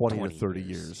 20 to 30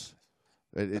 years.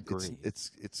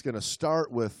 It's going to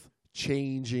start with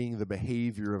changing the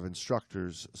behavior of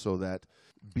instructors so that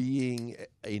being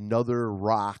another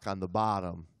rock on the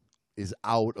bottom is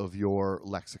out of your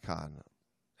lexicon.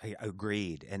 I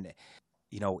agreed. And,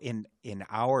 you know, in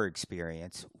our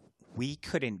experience, we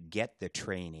couldn't get the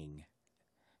training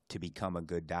to become a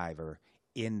good diver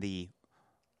in the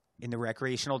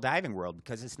recreational diving world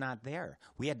because it's not there.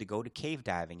 We had to go to cave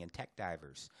diving and tech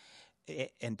divers.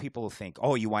 And people think,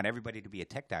 oh, you want everybody to be a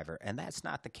tech diver. And that's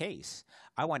not the case.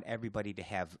 I want everybody to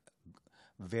have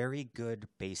very good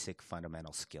basic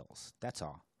fundamental skills. That's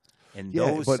all. And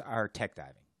those are tech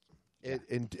diving.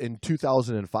 In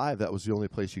 2005, that was the only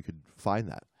place you could find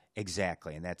that.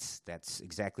 Exactly. And that's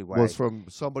exactly why. Was from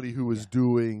somebody who was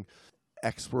doing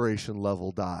exploration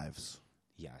level dives.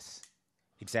 Yes,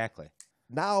 exactly.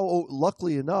 Now,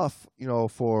 luckily enough, you know,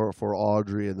 for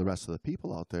Audrey and the rest of the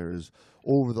people out there, is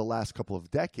over the last couple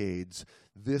of decades,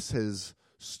 this has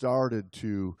started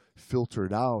to filter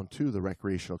down to the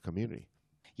recreational community.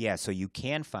 Yeah, so you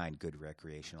can find good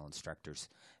recreational instructors.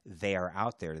 They are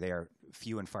out there. They are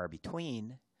few and far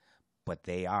between, but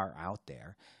they are out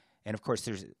there. And of course,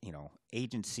 there's, you know,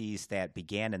 agencies that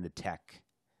began in the tech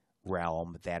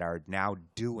realm that are now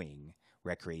doing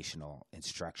recreational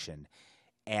instruction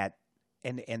and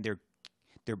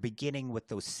they're beginning with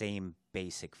those same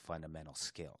basic fundamental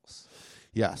skills.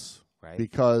 Yes. Right?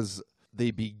 Because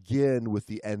they begin with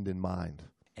the end in mind.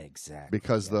 Exactly.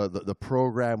 Because the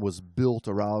program was built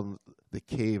around the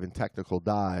cave and technical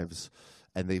dives,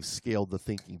 and they've scaled the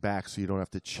thinking back so you don't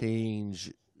have to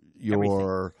change you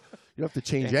don't have to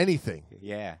change anything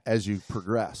as you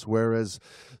progress. Whereas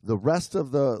the rest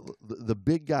of the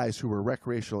big guys who are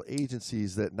recreational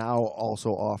agencies that now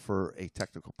also offer a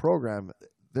technical program,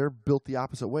 they're built the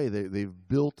opposite way. They've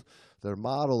built their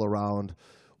model around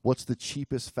what's the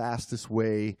cheapest, fastest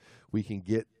way we can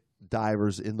get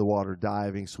divers in the water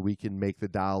diving so we can make the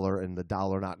dollar and the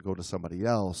dollar not go to somebody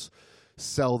else,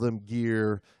 sell them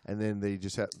gear, and then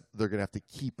they're going to have to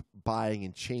keep buying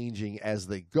and changing as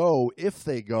they go. If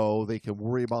they go, they can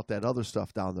worry about that other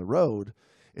stuff down the road.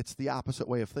 It's the opposite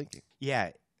way of thinking. Yeah,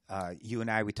 you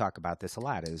and I, we talk about this a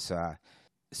lot. Let's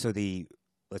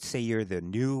say you're the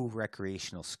new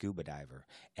recreational scuba diver.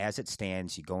 As it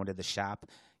stands, you go into the shop,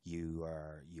 you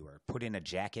are put in a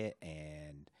jacket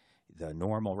and the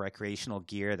normal recreational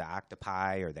gear, the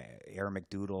Octopi or the Air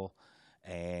McDoodle,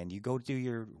 and you go do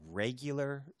your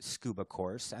regular scuba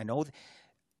course. I know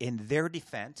in their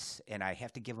defense, and I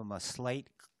have to give them a slight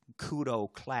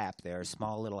kudo clap there, a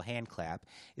small little hand clap,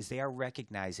 is they are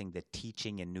recognizing the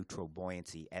teaching in neutral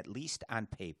buoyancy, at least on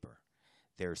paper.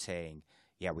 They're saying,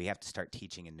 Yeah, we have to start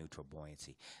teaching in neutral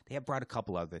buoyancy. They have brought a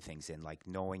couple other things in, like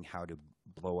knowing how to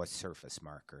blow a surface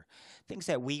marker, things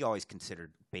that we always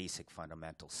considered basic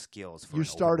fundamental skills for You're an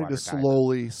starting open to water diver.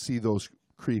 slowly see those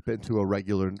creep into a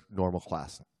regular normal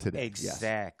class today. Yes.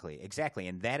 Exactly.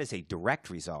 And that is a direct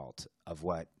result of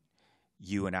what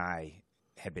you and I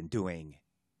had been doing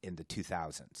in the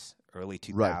 2000s, early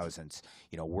 2000s,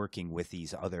 working with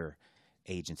these other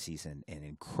agencies and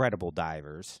incredible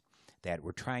divers that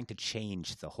were trying to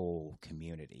change the whole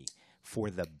community for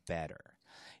the better.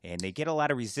 And they get a lot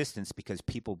of resistance because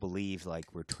people believe like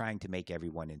we're trying to make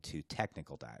everyone into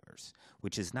technical divers,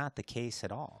 which is not the case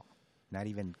at all, not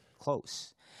even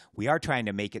close. We are trying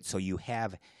to make it so you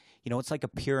have, it's like a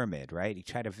pyramid, right? You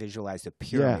try to visualize the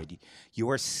pyramid. Yeah.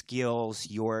 Your skills,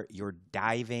 your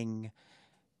diving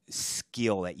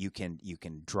skill that you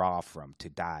can draw from to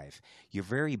dive. Your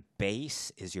very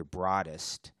base is your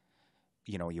broadest,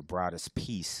 your broadest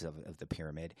piece of the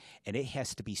pyramid, and it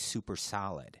has to be super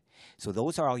solid. So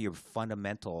those are all your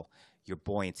fundamental, your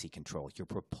buoyancy control, your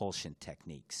propulsion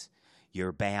techniques,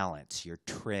 your balance, your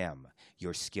trim,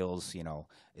 your skills,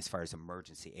 as far as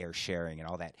emergency air sharing and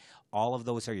all that. All of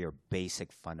those are your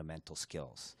basic fundamental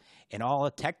skills. And all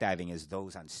of tech diving is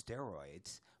those on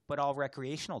steroids, but all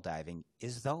recreational diving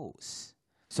is those.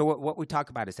 So what we talk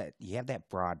about is that you have that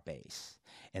broad base,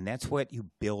 and that's what you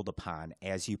build upon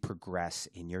as you progress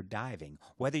in your diving.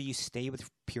 Whether you stay with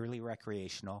purely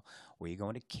recreational or you go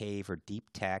into cave or deep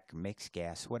tech, mixed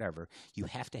gas, whatever, you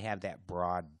have to have that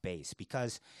broad base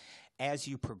because as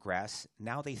you progress,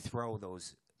 now they throw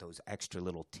those extra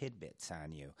little tidbits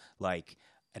on you, like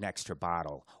an extra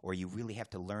bottle, or you really have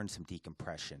to learn some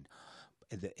decompression.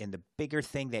 And the bigger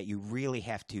thing that you really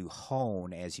have to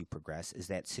hone as you progress is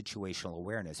that situational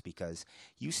awareness, because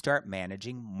you start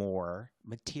managing more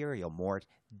material, more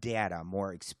data,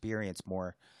 more experience,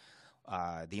 more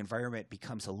the environment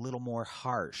becomes a little more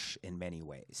harsh in many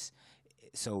ways.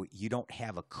 So you don't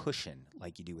have a cushion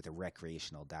like you do with a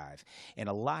recreational dive. And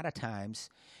a lot of times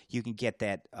you can get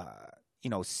that,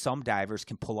 some divers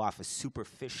can pull off a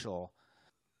superficial,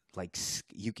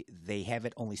 they have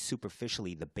it only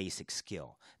superficially, the basic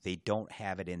skill. They don't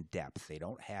have it in depth. They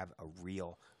don't have a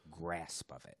real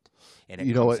grasp of it. And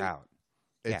it comes out.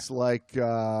 It's like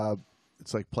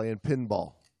playing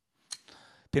pinball.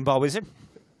 Pinball wizard?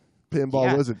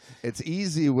 Pinball wizard. It's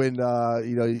easy when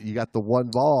you got the one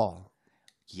ball.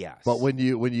 Yes. But when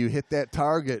you hit that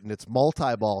target and it's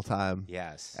multi-ball time,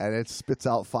 yes, and it spits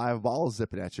out 5 balls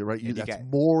zipping at you, right? That's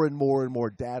more and more and more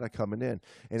data coming in.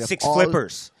 And six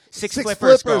flippers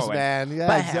going. Man. Yeah,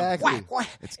 Bam, exactly. Whack, whack.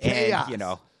 It's chaos.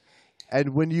 And,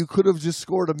 and when you could have just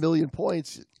scored 1,000,000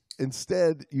 points,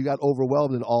 instead you got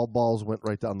overwhelmed and all balls went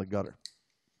right down the gutter.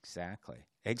 Exactly.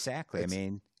 I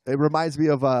mean, it reminds me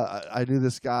of I knew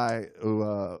this guy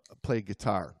who played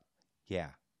guitar.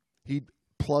 Yeah. He'd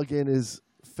plug in his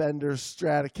Fender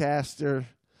Stratocaster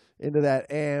into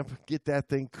that amp, get that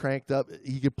thing cranked up.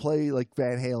 He could play like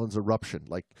Van Halen's Eruption.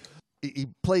 Like he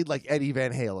played like Eddie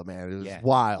Van Halen, man. It was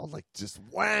wild. Like just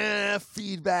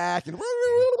feedback and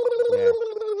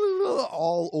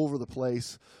all over the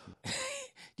place.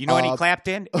 You know when he clapped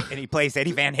in and he plays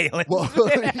Eddie Van Halen? Well,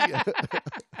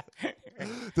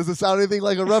 does it sound anything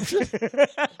like Eruption?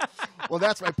 Well,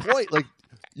 that's my point. Like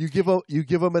you give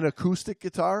him an acoustic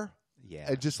guitar,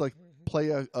 and just like play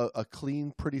a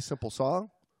clean, pretty simple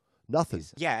song. Nothing.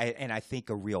 Yeah, and I think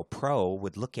a real pro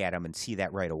would look at him and see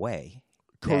that right away.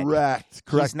 Correct.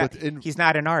 He's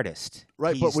not an artist.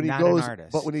 Right, he's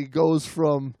but when he goes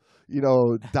from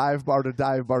dive bar to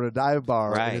dive bar to dive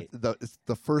bar, right? And it's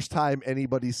the first time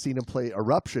anybody's seen him play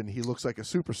Eruption, he looks like a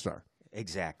superstar.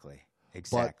 Exactly.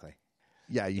 But,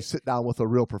 yeah, you sit down with a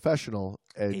real professional,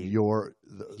 and you're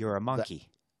a monkey.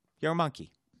 You're a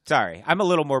monkey. Sorry, I'm a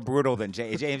little more brutal than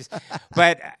James,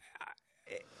 but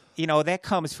that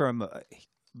comes from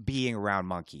being around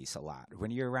monkeys a lot. When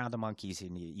you're around the monkeys,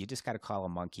 and you just got to call a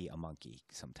monkey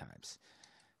sometimes.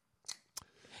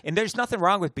 And there's nothing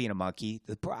wrong with being a monkey.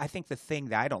 I think the thing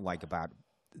that I don't like about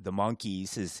the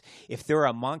monkeys is if they're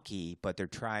a monkey, but they're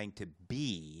trying to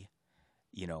be,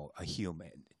 a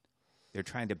human. They're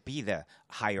trying to be the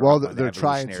higher up on the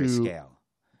evolutionary scale.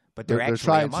 But they're actually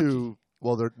trying a monkey.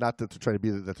 Well, they're not that they're trying to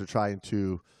be that they're trying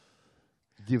to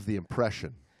give the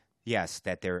impression. Yes,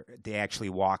 that they actually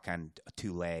walk on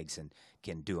 2 legs and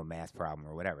can do a math problem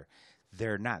or whatever.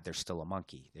 They're not. They're still a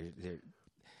monkey.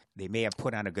 They may have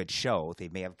put on a good show. They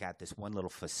may have got this one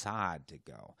little facade to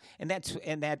go, and that's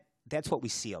what we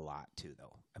see a lot too.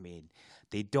 Though I mean,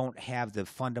 they don't have the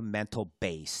fundamental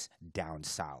base down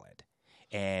solid,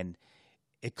 and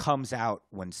it comes out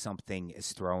when something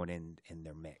is thrown in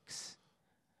their mix.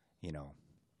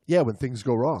 Yeah, when things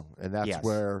go wrong, and that's Yes.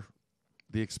 where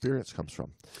the experience comes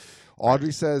from.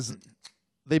 Audrey says,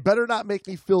 they better not make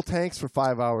me fill tanks for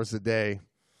 5 hours a day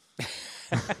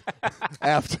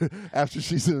after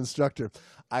she's an instructor.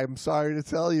 I'm sorry to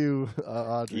tell you,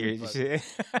 Audrey.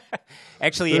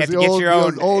 Actually, you have to get your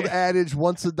own. The old adage,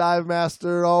 once a dive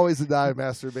master, always a dive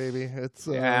master, baby. It's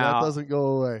that doesn't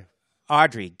go away.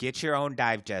 Audrey, get your own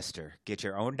dive jester. Get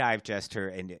your own dive jester,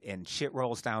 and shit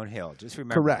rolls downhill. Just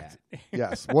remember Correct. that.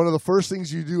 Yes. One of the first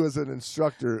things you do as an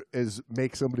instructor is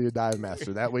make somebody a dive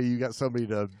master. That way you got somebody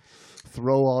to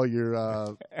throw all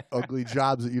your ugly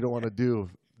jobs that you don't want to do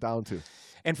down to.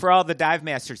 And for all the dive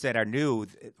masters that are new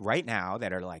right now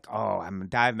that are like, oh, I'm a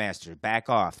dive master, back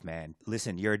off, man.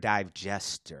 Listen, you're a dive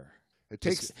jester. It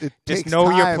takes know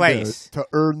your time place to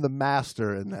earn the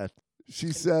master in that.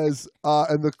 She says,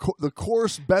 and the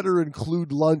course better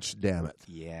include lunch, damn it.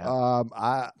 Yeah.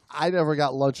 I never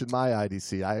got lunch in my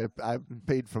IDC. I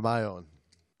paid for my own.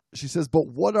 She says, but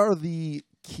what are the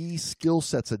key skill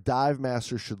sets a dive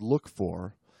master should look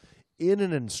for in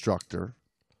an instructor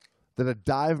that a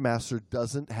dive master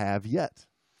doesn't have yet?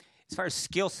 As far as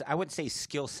skills, I wouldn't say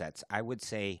skill sets. I would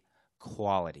say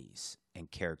qualities and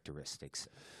characteristics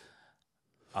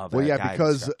of a dive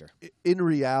instructor. In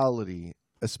reality,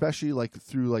 especially like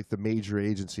through like the major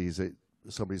agencies that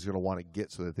somebody's going to want to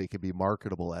get so that they can be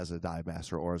marketable as a dive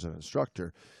master or as an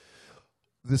instructor,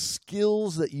 the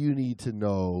skills that you need to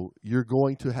know, you're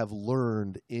going to have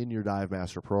learned in your dive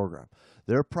master program.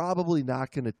 They're probably not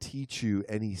going to teach you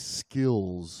any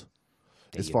skills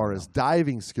as far as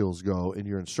diving skills go in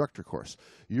your instructor course.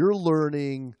 You're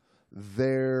learning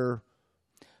their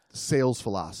sales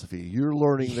philosophy. You're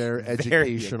learning their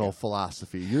educational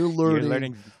philosophy. You're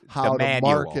learning how to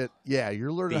market. Yeah,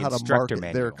 you're learning how to market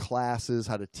their classes,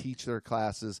 how to teach their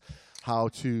classes, how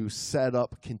to set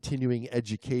up continuing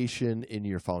education in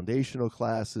your foundational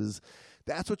classes.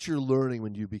 That's what you're learning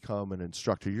when you become an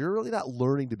instructor. You're really not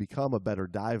learning to become a better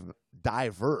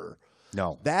diver.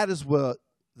 No. That is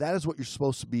what you're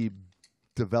supposed to be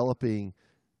developing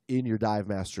in your dive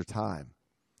master time,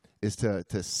 is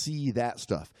to see that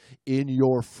stuff in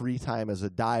your free time as a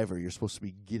diver. You're supposed to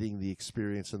be getting the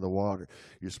experience in the water.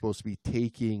 You're supposed to be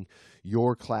taking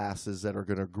your classes that are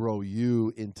going to grow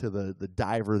you into the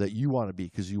diver that you want to be,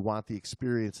 because you want the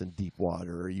experience in deep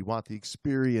water, or you want the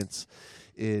experience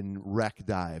in wreck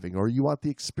diving, or you want the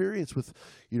experience with,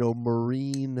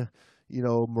 marine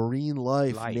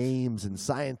life names and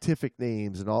scientific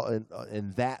names and all,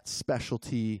 and that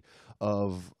specialty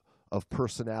of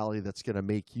personality that's going to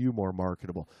make you more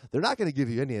marketable. They're not going to give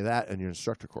you any of that in your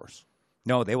instructor course.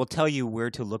 No, they will tell you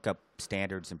where to look up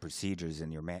standards and procedures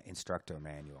in your instructor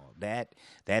manual.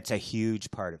 That's a huge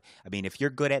part of. I mean, if you're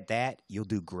good at that, you'll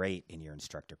do great in your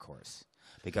instructor course,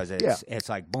 because it's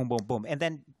like boom, boom, boom, and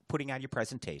then putting on your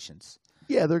presentations.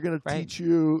 Yeah, they're going to teach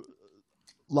you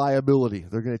liability.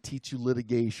 They're going to teach you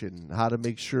litigation, how to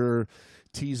make sure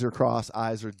T's are crossed,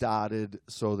 I's are dotted,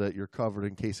 so that you're covered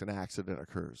in case an accident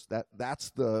occurs.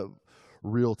 That's the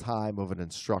real time of an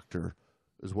instructor,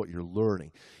 is what you're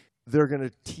learning. They're going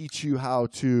to teach you how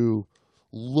to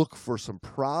look for some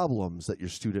problems that your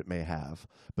student may have,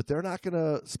 but they're not going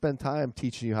to spend time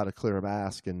teaching you how to clear a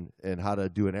mask and how to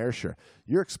do an air share.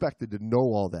 You're expected to know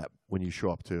all that when you show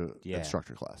up to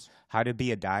instructor class. How to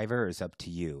be a diver is up to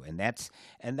you, and that's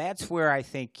where I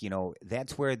think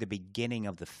that's where the beginning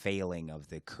of the failing of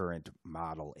the current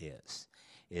model is.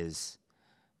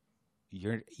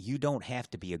 You don't have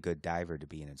to be a good diver to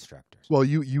be an instructor. Well,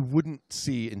 you wouldn't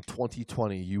see in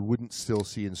 2020, you wouldn't still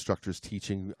see instructors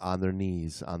teaching on their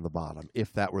knees on the bottom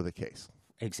if that were the case.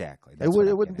 Exactly. It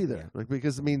wouldn't be there. Yeah.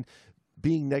 Because, I mean,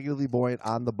 being negatively buoyant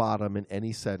on the bottom in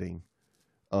any setting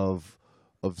of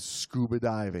scuba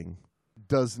diving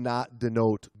does not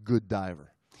denote good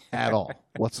diver at all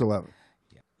whatsoever.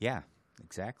 Yeah,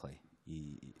 exactly.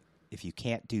 If you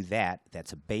can't do that,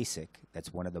 that's a basic.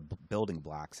 That's one of the building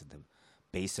blocks at the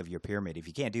base of your pyramid. If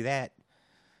you can't do that,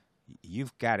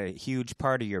 you've got a huge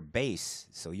part of your base,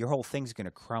 so your whole thing's going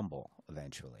to crumble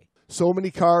eventually. So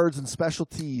many cards and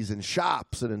specialties and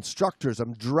shops and instructors.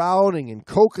 I'm drowning in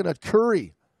coconut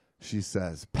curry, she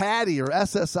says. Patty or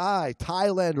SSI,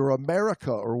 Thailand or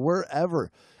America or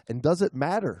wherever. And does it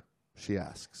matter, she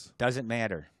asks. Doesn't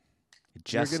matter. It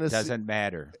just doesn't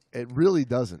matter. It really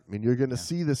doesn't. I mean, you're going to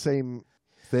see the same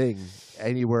thing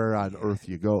anywhere on earth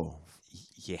you go.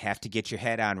 You have to get your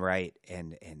head on right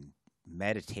and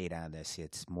meditate on this.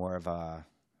 It's more of a,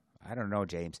 I don't know,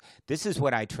 James. This is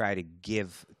what I try to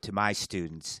give to my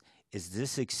students, is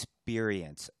this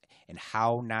experience and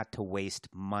how not to waste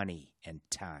money and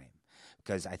time.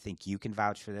 Because I think you can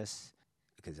vouch for this,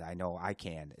 because I know I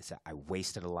can. I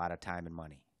wasted a lot of time and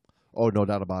money. Oh, no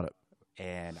doubt about it.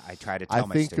 And I try to I tell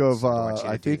my think students, of I don't want you to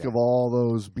I do think that. of all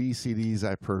those BCDs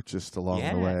I purchased along the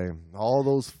Yeah. way, all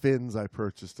those fins I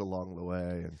purchased along the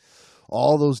way, and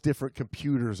all those different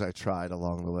computers I tried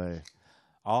along the way.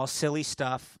 All silly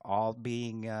stuff, all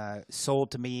being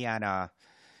sold to me on a,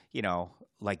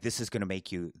 like this is going to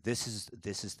make you. This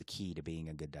is the key to being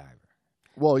a good diver.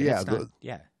 Well, And yeah. it's not.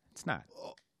 Yeah, it's not.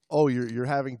 Oh, you're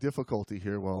having difficulty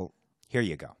here. Well, Here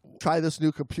you go. try this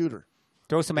new computer.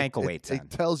 Throw some ankle weights on. It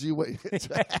tells you what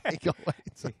ankle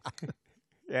weights.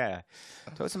 Yeah.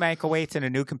 Throw some ankle weights in a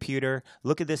new computer.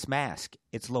 Look at this mask.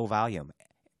 It's low volume,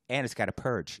 and it's got a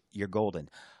purge. You're golden.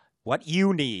 What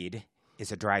you need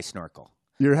is a dry snorkel.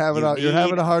 You're having You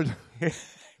a hard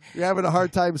you're having a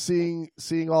hard time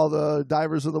seeing all the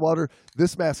divers in the water.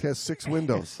 This mask has 6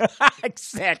 windows.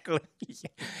 Exactly.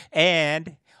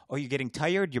 And you're getting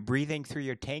tired. You're breathing through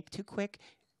your tank too quick.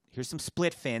 Here's some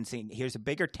split fins. And here's a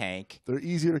bigger tank. They're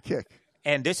easier to kick.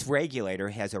 And this regulator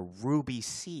has a ruby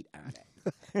seat on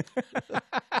it.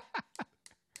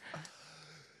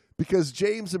 Because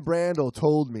James and Brando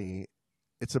told me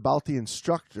it's about the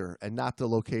instructor and not the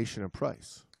location and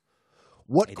price.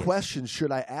 What questions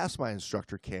should I ask my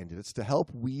instructor candidates to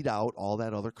help weed out all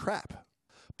that other crap?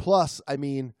 Plus, I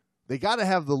mean, they got to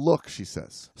have the look, she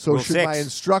says. So Rule should 6. my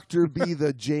instructor be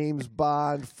the James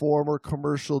Bond former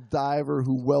commercial diver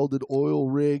who welded oil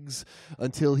rigs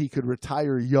until he could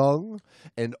retire young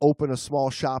and open a small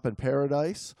shop in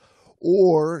paradise?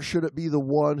 Or should it be the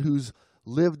one who's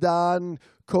lived on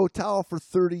Koh Tao for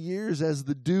 30 years as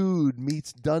the dude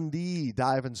meets Dundee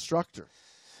dive instructor?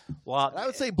 Well, And I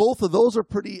would say both of those are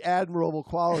pretty admirable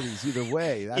qualities either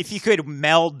way. if you could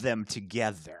meld them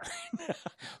together.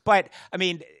 But, I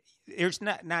mean, there's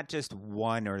not just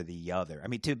one or the other. I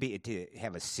mean, to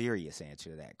have a serious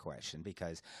answer to that question,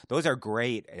 because those are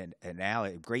great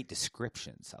great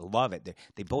descriptions. I love it.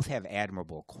 They both have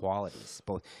admirable qualities,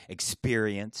 both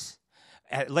experience.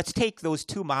 Let's take those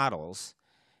two models,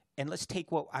 and let's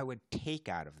take what I would take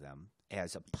out of them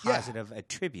as a positive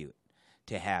attribute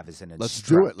to have as an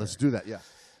instructor. Let's do that. Yeah.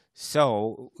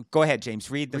 So go ahead, James.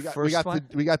 Read the first one.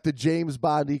 We got the James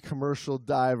Bondy commercial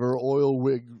diver, oil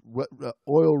rig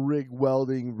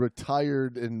welding,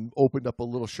 retired and opened up a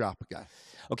little shop guy.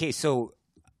 Okay, so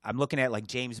I'm looking at like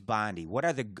James Bondy. What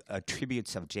are the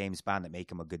attributes of James Bond that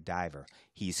make him a good diver?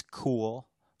 He's cool,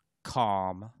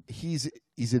 calm. He's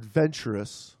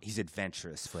adventurous. He's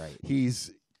adventurous, right?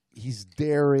 He's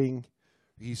daring.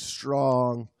 He's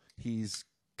strong. He's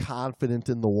confident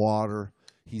in the water.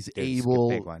 He's able.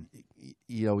 Big one.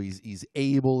 He's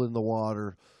able in the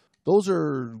water. Those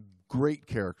are great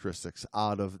characteristics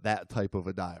out of that type of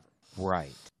a diver.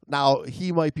 Right. Now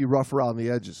he might be rough around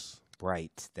the edges.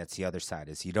 Right. That's the other side.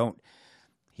 Is you don't.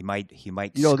 He might. He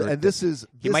might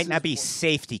not be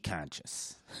safety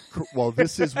conscious. Well,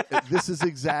 this is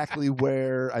exactly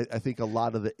where I think a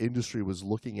lot of the industry was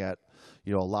looking at.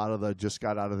 A lot of the just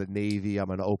got out of the Navy. I'm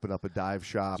going to open up a dive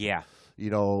shop. Yeah.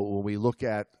 When we look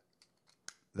at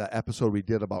the episode we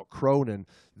did about Cronin,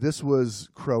 this was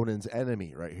Cronin's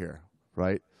enemy right here,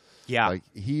 right? Yeah. Like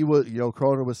he was,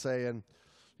 Cronin was saying,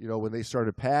 when they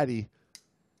started Patty,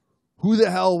 who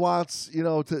the hell wants,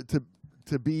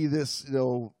 to be this,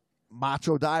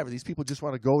 macho diver? These people just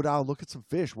want to go down, look at some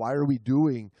fish. Why are we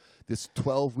doing this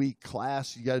 12-week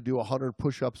class? You got to do 100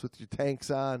 push-ups with your tanks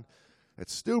on.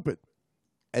 It's stupid.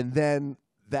 And then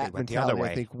that mentality,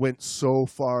 I think, went so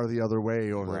far the other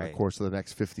way over the course of the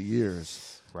next 50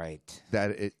 years. Right.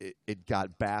 That it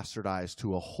got bastardized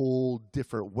to a whole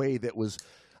different way that was,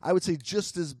 I would say,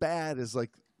 just as bad as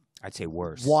like I'd say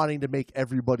worse. Wanting to make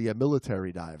everybody a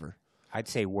military diver. I'd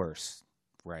say worse.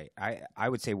 Right. I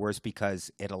would say worse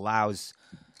because it allows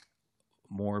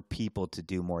more people to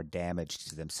do more damage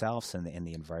to themselves and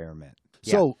the environment.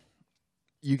 So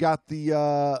you got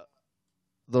the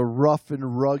rough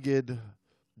and rugged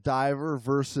diver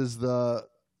versus the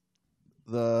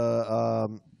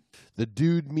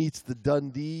dude meets the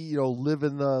Dundee,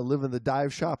 living the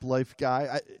dive shop life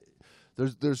guy.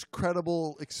 There's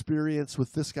credible experience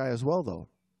with this guy as well, though,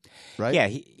 right? Yeah,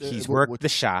 he's worked the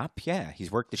shop. Yeah,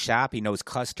 he's worked the shop. He knows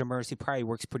customers. He probably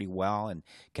works pretty well and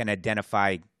can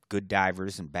identify good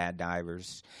divers and bad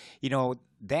divers.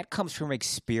 That comes from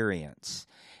experience.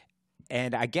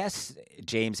 And I guess,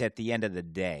 James, at the end of the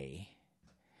day,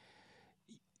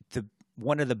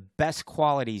 one of the best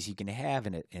qualities you can have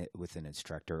with an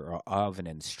instructor or of an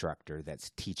instructor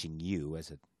that's teaching you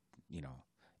as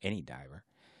any diver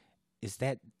is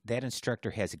that instructor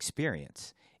has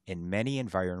experience in many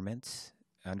environments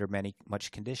under many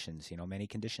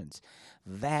conditions.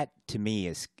 That to me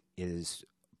is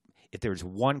if there's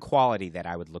one quality that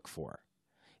I would look for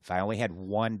If I only had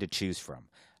one to choose from,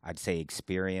 I'd say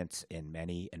experience in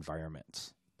many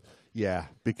environments. Yeah,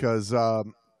 because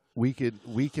we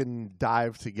can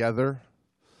dive together,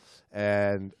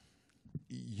 and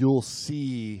you'll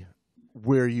see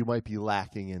where you might be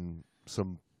lacking in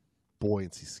some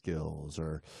buoyancy skills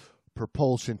or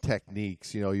propulsion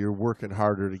techniques. You know, you're working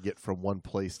harder to get from one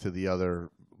place to the other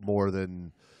more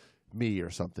than me or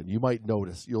something.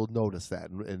 You'll notice that,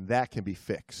 and that can be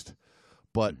fixed.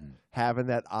 But having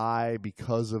that eye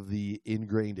because of the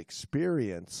ingrained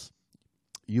experience,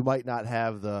 you might not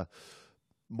have the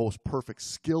most perfect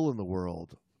skill in the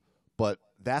world, but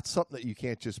that's something that you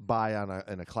can't just buy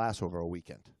in a class over a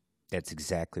weekend. That's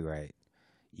exactly right.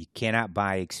 You cannot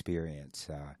buy experience.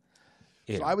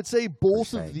 So I would say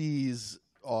both of these,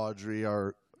 Audrey,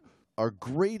 are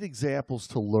great examples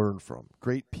to learn from,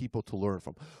 great people to learn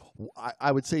from.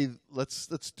 I would say let's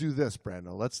do this,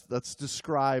 Brando. Let's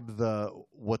describe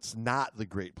what's not the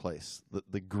great place,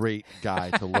 the great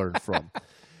guy to learn from.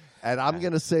 And I'm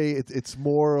going to say it's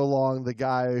more along the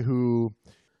guy who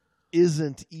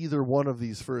isn't either one of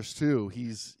these first two.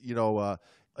 He's,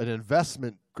 an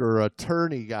investment or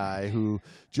attorney guy who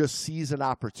just sees an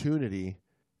opportunity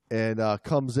and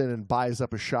comes in and buys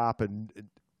up a shop and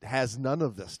has none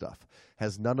of this stuff,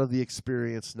 has none of the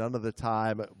experience, none of the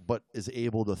time, but is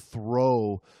able to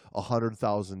throw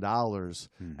 $100,000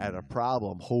 at a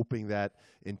problem, hoping that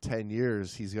in 10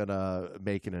 years he's going to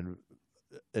make an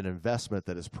investment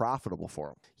that is profitable for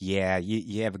him. Yeah,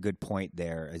 you have a good point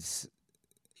there.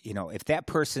 If that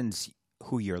person's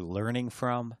who you're learning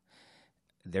from,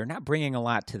 they're not bringing a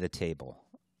lot to the table.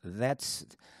 That's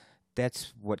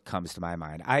what comes to my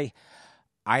mind.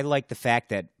 I like the fact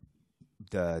that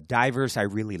the divers I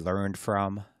really learned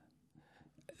from,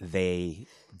 they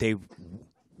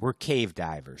were cave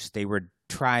divers. They were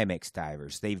trimix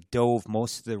divers. They've dove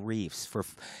most of the reefs.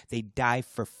 They dive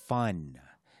for fun.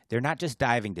 They're not just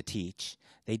diving to teach.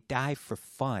 They dive for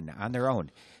fun on their own.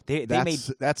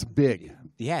 That's big.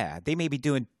 Yeah, they may be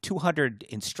doing 200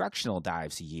 instructional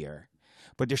dives a year,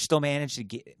 but they're still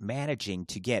managing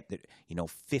to get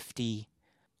 50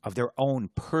 of their own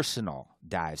personal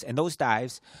dives, and those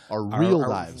dives are real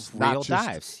dives, real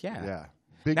dives. Yeah,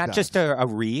 big not dives. just a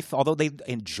reef. Although they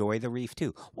enjoy the reef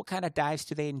too. What kind of dives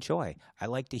do they enjoy? I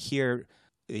like to hear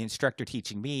the instructor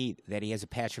teaching me that he has a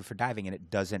passion for diving, and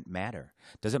it doesn't matter.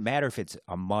 Doesn't matter if it's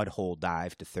a mud hole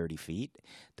dive to 30 feet.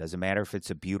 Doesn't matter if it's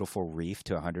a beautiful reef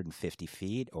to 150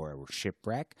 feet or a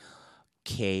shipwreck,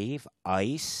 cave,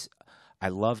 ice. I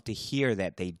love to hear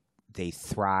that they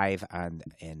thrive on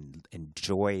and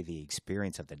enjoy the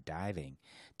experience of the diving.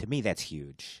 To me, that's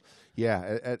huge.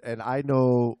 Yeah, and I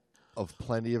know of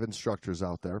plenty of instructors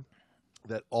out there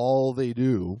that all they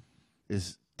do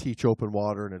is teach open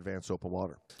water and advanced open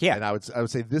water. Yeah, and I would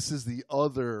say this is the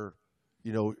other,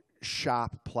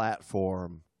 shop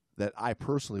platform that I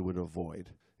personally would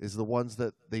avoid is the ones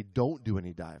that they don't do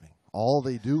any diving. All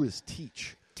they do is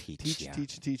teach. Teach.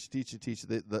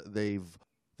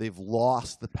 They've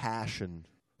lost the passion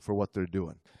for what they're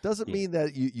doing. Doesn't mean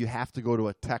that you have to go to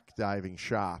a tech diving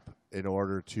shop in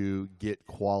order to get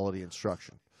quality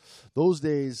instruction. Those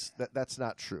days, that's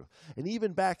not true. And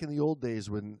even back in the old days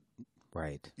when,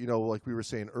 like we were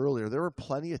saying earlier, there were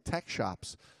plenty of tech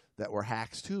shops that were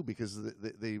hacks too because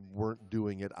they weren't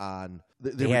doing it on.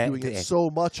 They were doing it so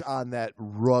much on that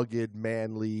rugged,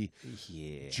 manly,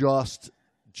 just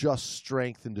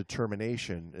strength and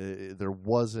determination.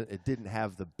 It didn't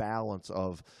have the balance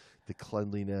of the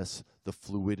cleanliness, the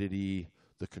fluidity,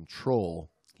 the control.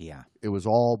 Yeah. It was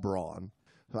all brawn.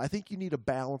 So I think you need a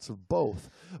balance of both.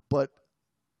 But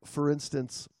for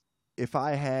instance, if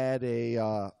I had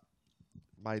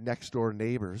my next door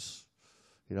neighbors,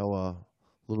 a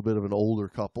little bit of an older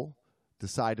couple,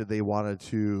 decided they wanted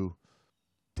to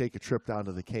take a trip down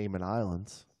to the Cayman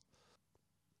Islands,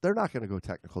 they're not going to go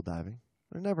technical diving.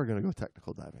 They're never going to go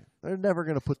technical diving. They're never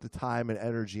going to put the time and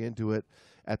energy into it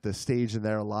at the stage in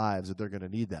their lives that they're going to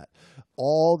need that.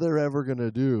 All they're ever going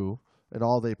to do, and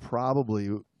all they probably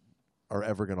are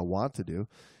ever going to want to do,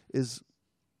 is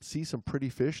see some pretty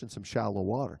fish in some shallow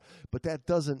water. But that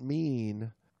doesn't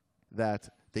mean that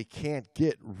they can't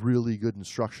get really good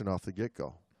instruction off the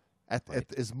get-go.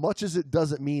 As much as it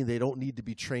doesn't mean they don't need to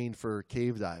be trained for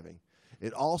cave diving,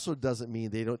 it also doesn't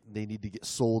mean they need to get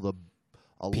sold a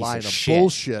line of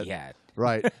bullshit,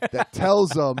 right? That tells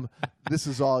them this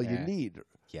is all you need.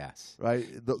 Yes, right.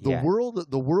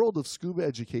 The world of scuba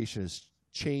education has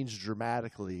changed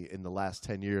dramatically in the last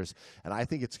 10 years, and I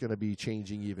think it's going to be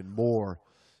changing even more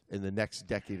in the next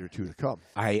decade or two to come.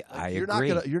 I You're agree.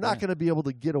 Not going to be able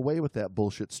to get away with that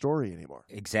bullshit story anymore.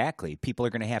 Exactly. People are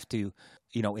going to have to,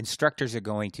 instructors are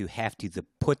going to have to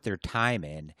put their time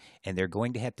in, and they're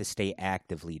going to have to stay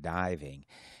actively diving.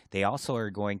 They also are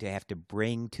going to have to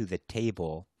bring to the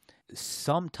table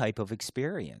some type of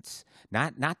experience,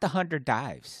 not the 100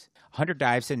 dives. 100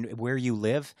 dives and where you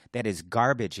live, that is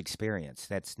garbage experience.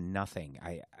 That's nothing.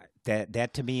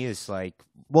 That to me is like,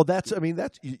 well, that's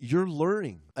you're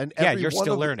learning, and you're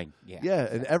still learning.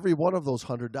 And every one of those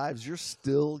 100 dives, you're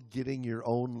still getting your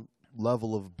own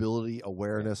level of ability,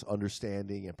 awareness,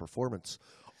 understanding, and performance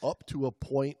up to a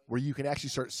point where you can actually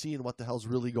start seeing what the hell's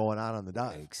really going on the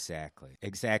dive.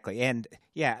 Exactly. And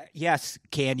yes,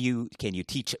 can you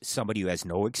teach somebody who has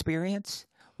no experience?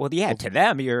 Well, yeah, to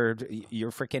them you're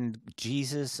freaking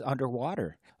Jesus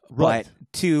underwater. Right.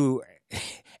 But to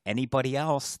anybody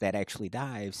else that actually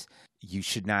dives, you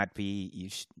should not be.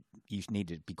 You need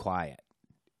to be quiet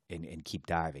and keep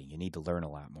diving. You need to learn a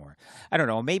lot more. I don't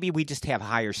know. Maybe we just have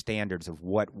higher standards of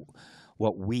what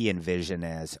we envision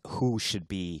as who should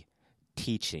be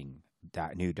teaching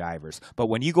new divers. But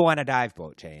when you go on a dive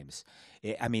boat, James,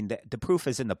 the proof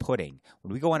is in the pudding.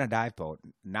 When we go on a dive boat,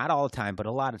 not all the time, but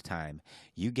a lot of time,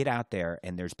 you get out there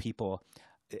and there's people.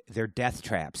 They're death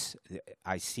traps.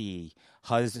 I see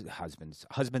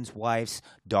husbands, wives,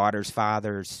 daughters,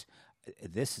 fathers.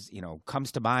 This is,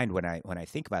 comes to mind when I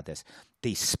think about this.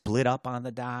 They split up on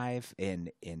the dive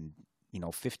in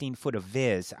 15 foot of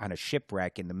viz on a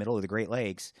shipwreck in the middle of the Great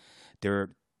Lakes. They're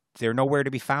nowhere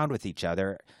to be found with each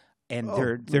other, and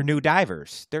they're new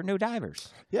divers. They're new divers.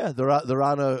 Yeah, they're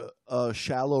on a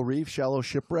shallow reef, shallow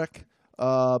shipwreck.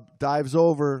 Dives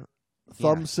over.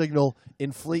 Thumb signal,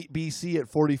 inflate BC at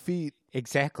 40 feet.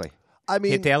 Exactly.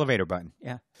 Hit the elevator button.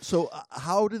 Yeah. So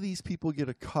how do these people get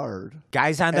a card?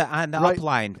 Guys on the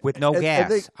upline with no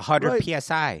gas, 100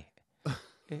 psi.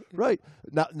 Right.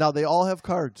 Now they all have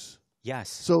cards. Yes.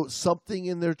 So something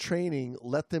in their training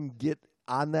let them get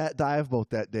on that dive boat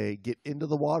that day, get into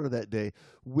the water that day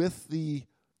with the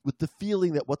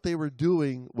feeling that what they were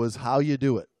doing was how you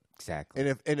do it. Exactly.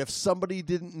 And if somebody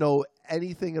didn't know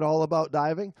anything at all about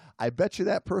diving, I bet you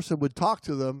that person would talk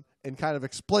to them and kind of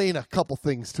explain a couple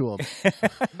things to them.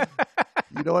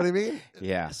 You know what I mean?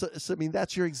 Yeah. So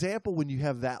that's your example when you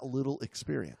have that little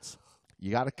experience. You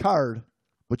got a card,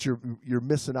 but you're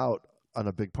missing out on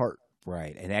a big part.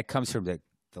 Right, and that comes from the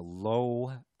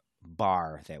low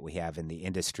bar that we have in the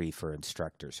industry for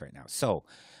instructors right now. So,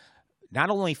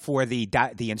 not only for the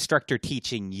instructor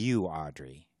teaching you,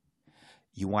 Audrey.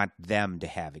 You want them to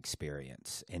have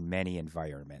experience in many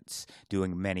environments,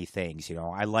 doing many things.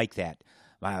 I like that.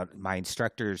 My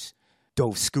instructors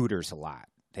dove scooters a lot.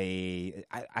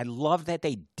 I love that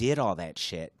they did all that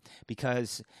shit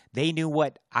because they knew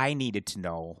what I needed to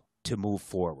know to move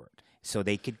forward, so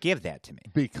they could give that to me.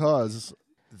 Because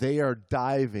they are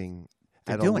diving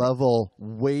at a level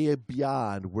way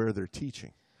beyond where they're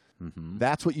teaching. Mm-hmm.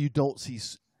 That's what you don't see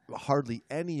hardly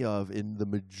any of in the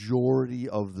majority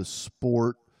of the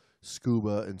sport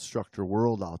scuba instructor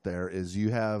world out there. Is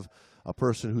you have a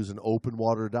person who's an open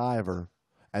water diver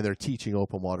and they're teaching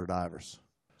open water divers.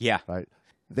 Yeah. Right.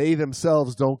 They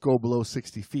themselves don't go below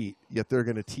 60 feet, yet they're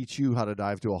going to teach you how to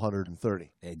dive to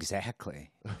 130.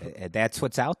 Exactly. That's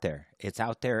what's out there. It's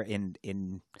out there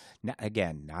in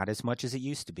again, not as much as it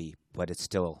used to be, but it's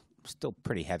still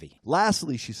pretty heavy.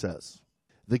 Lastly, she says,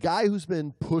 the guy who's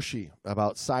been pushy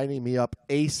about signing me up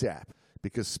ASAP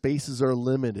because spaces are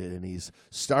limited and he's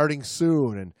starting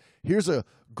soon and here's a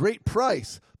great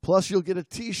price, plus you'll get a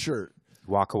T-shirt.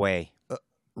 Walk away.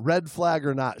 Red flag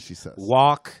or not, she says.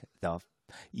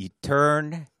 You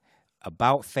turn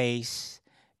about face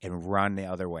and run the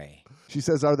other way. She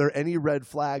says, are there any red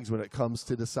flags when it comes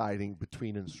to deciding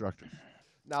between instructors?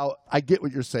 Now, I get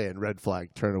what you're saying, red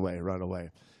flag, turn away, run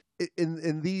away.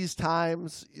 In these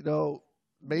times,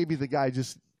 maybe the guy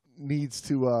just needs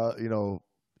to,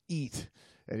 eat,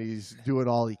 and he's doing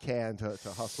all he can to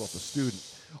hustle up a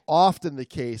student. Often the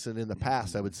case, and in the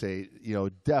past, I would say,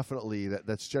 definitely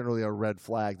that's generally a red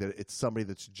flag that it's somebody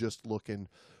that's just looking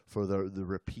for the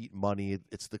repeat money.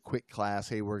 It's the quick class.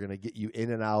 Hey, we're going to get you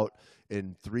in and out.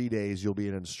 In 3 days, you'll be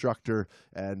an instructor,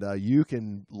 and you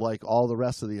can, like all the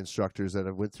rest of the instructors that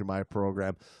have went through my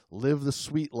program, live the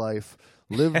sweet life,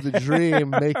 live the dream,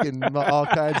 making all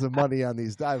kinds of money on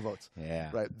these dive boats. Yeah.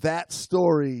 Right. That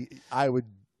story, I would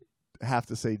have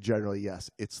to say generally, yes,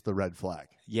 it's the red flag.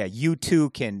 Yeah, you too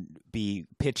can be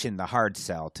pitching the hard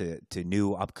sell to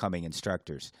new upcoming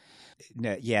instructors.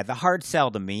 Yeah, the hard sell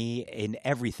to me in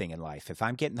everything in life. If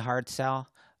I'm getting the hard sell,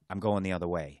 I'm going the other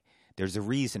way. There's a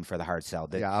reason for the hard sell.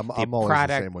 Yeah, I'm always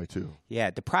the same way too. Yeah,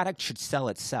 the product should sell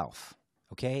itself.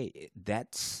 Okay,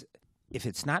 if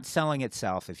it's not selling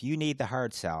itself, if you need the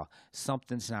hard sell,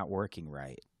 something's not working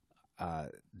right.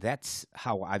 That's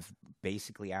how I've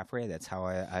basically operated. That's how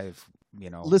I've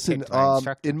Listen, picked my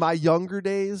instructor. in my younger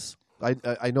days,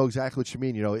 I know exactly what you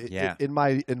mean. In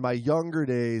my younger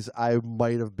days, I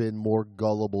might have been more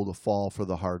gullible to fall for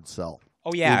the hard sell.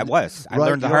 Oh yeah, I was. I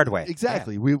learned the hard way.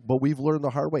 Exactly. Yeah. We've learned the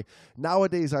hard way.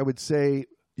 Nowadays, I would say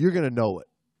you're going to know it.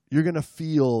 You're going to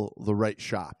feel the right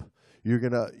shop. You're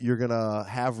gonna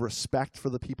have respect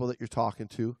for the people that you're talking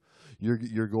to.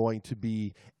 You're going to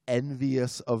be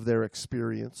envious of their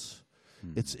experience.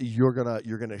 You're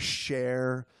gonna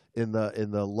share in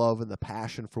the love and the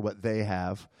passion for what they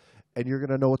have, and you're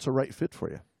gonna know what's a right fit for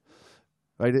you.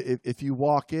 Right? If you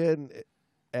walk in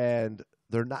and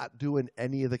they're not doing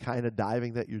any of the kind of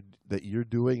diving that you're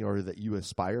doing or that you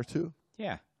aspire to,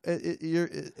 yeah,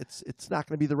 it's not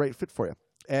going to be the right fit for you.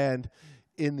 And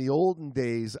in the olden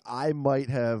days, I might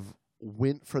have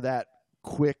went for that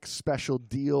quick special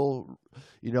deal,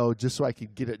 just so I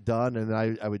could get it done, and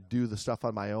I would do the stuff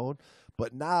on my own.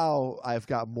 But now I've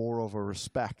got more of a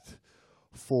respect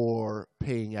for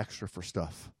paying extra for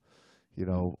stuff.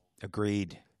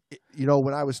 Agreed.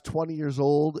 When I was 20 years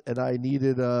old and I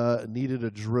needed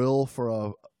a drill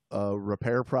for a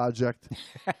repair project,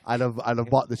 I'd have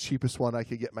bought the cheapest one I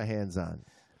could get my hands on.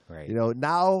 Right.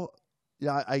 Now,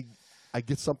 I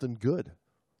get something good.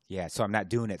 Yeah, so I'm not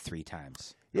doing it 3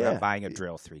 times. Yeah, I'm buying a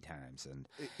drill 3 times, and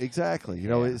exactly.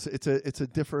 It's a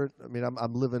different. I mean,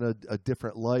 I'm living a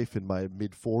different life in my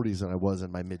mid-40s than I was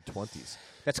in my mid-20s.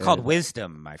 That's called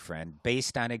wisdom, my friend,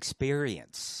 based on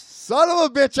experience. Son of a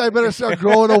bitch! I better start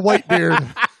growing a white beard.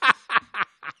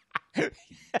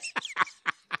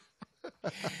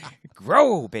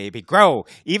 Grow, baby, grow.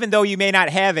 Even though you may not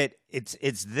have it,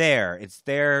 it's there. It's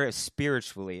there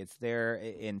spiritually. It's there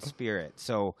in spirit.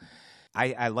 So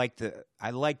I liked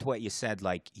what you said.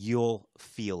 Like, you'll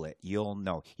feel it. You'll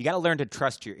know. You got to learn to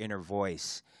trust your inner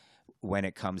voice when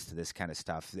it comes to this kind of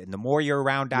stuff. And the more you're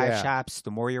around dive shops,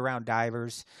 the more you're around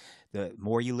divers, the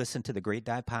more you listen to the Great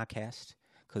Dive Podcast,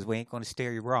 because we ain't going to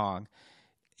steer you wrong.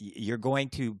 You're going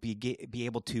to be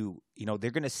able to,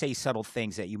 they're going to say subtle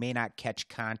things that you may not catch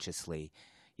consciously,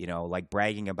 like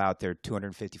bragging about their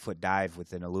 250-foot dive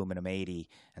with an aluminum 80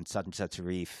 and such a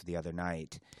reef the other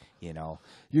night, You're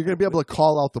going to be able to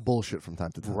call out the bullshit from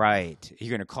time to time. Right. You're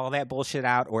going to call that bullshit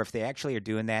out, or if they actually are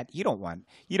doing that, you don't want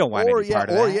any part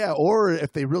of that. Or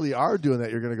if they really are doing that,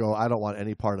 you're going to go, I don't want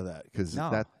any part of that, because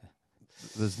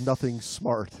there's nothing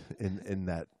smart in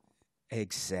that.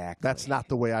 Exactly. That's not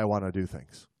the way I want to do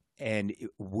things. And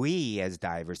we as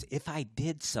divers, if I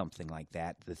did something like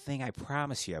that, the thing I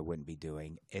promise you I wouldn't be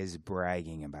doing is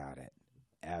bragging about it,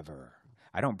 ever.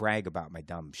 I don't brag about my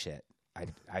dumb shit.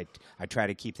 I try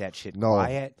to keep that shit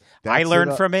quiet. I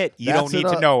learned from it. You don't need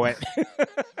to know it.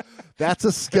 That's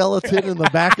a skeleton in the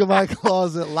back of my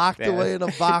closet, locked away in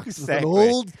a box with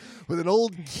an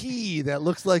old key that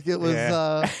looks like it was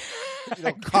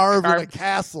carved in a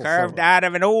castle. Carved out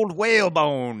of an old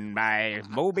whalebone by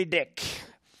Moby Dick.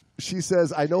 She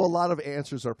says, I know a lot of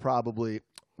answers are probably,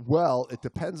 well, it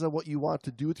depends on what you want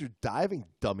to do with your diving,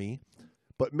 dummy.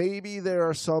 But maybe there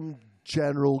are some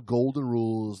general golden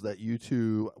rules that you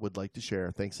two would like to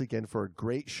share. Thanks again for a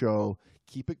great show.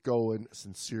 Keep it going.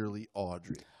 Sincerely,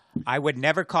 Audrey. I would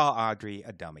never call Audrey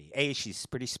a dummy. She's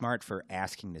pretty smart for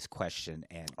asking this question.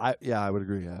 And I would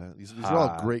agree. Yeah. These are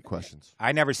all great questions.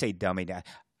 I never say dummy.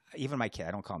 Even my kid,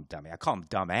 I don't call them dummy. I call them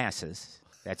dumbasses.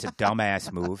 That's a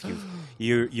dumbass move.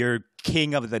 You're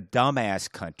king of the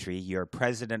dumbass country. You're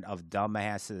president of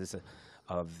dumbasses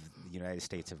of the United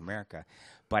States of America.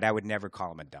 But I would never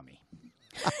call him a dummy.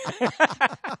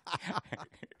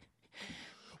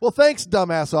 Well, thanks,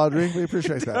 dumbass Audrey. We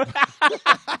appreciate that.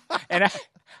 And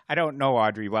I don't know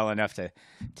Audrey well enough to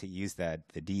use the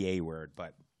DA word,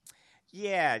 but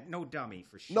yeah, no dummy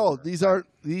for sure. No, these aren't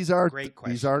great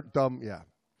questions. These aren't dumb. Yeah,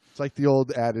 it's like the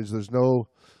old adage: there's no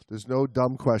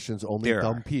dumb questions, only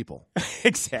dumb people.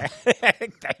 Exactly.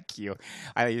 Thank you.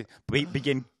 I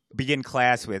begin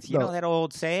class with, you know that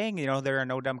old saying, there are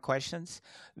no dumb questions?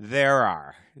 There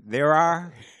are.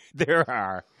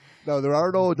 No, there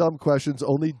are no dumb questions,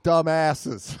 only dumb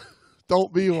asses.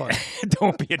 Don't be one.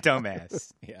 Don't be a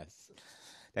dumbass. Yes.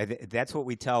 That's what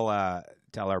we tell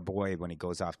our boy when he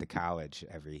goes off to college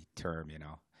every term,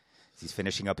 He's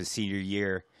finishing up his senior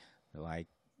year. We're like,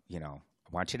 I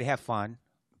want you to have fun.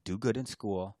 Do good in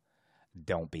school.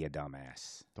 Don't be a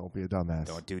dumbass. Don't be a dumbass.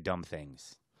 Don't do dumb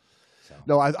things. So.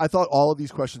 No, I thought all of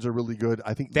these questions are really good.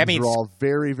 I think these are all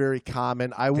very, very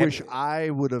common. I wish I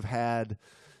would have had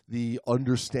the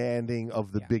understanding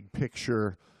of the big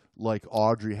picture like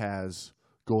Audrey has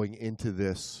going into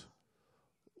this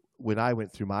when I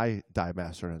went through my dive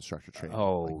master and instructor training.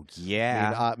 Oh,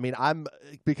 yeah. I'm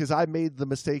because I made the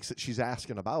mistakes that she's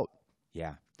asking about.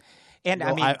 Yeah. And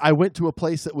I went to a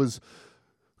place that was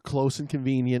close and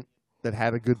convenient, that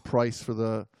had a good price for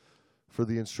the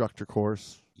instructor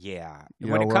course. Yeah.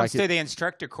 When it comes to the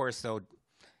instructor course, though,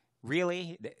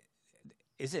 really,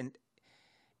 isn't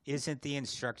the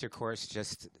instructor course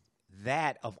just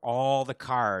that of all the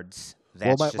cards?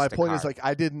 That's my point is, like,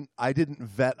 I didn't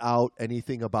vet out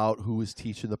anything about who was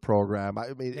teaching the program. I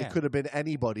mean, it could have been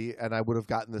anybody, and I would have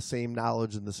gotten the same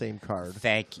knowledge and the same card.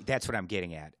 Thank you. That's what I'm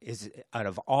getting at. Is out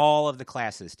of all of the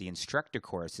classes, the instructor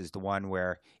course is the one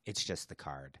where it's just the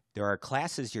card. There are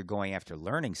classes you're going after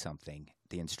learning something.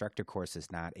 The instructor course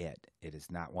is not it. It is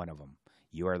not one of them.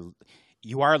 You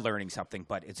are learning something,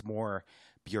 but it's more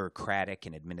bureaucratic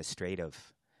and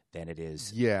administrative than it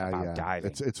is about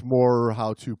diving. It's more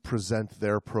how to present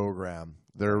their program,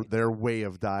 their way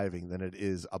of diving, than it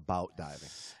is about diving.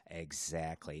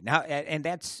 Exactly. Now, and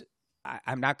that's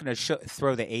I'm not going to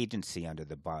throw the agency under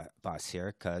the bus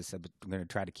here, because I'm going to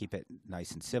try to keep it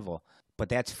nice and civil. But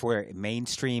that's for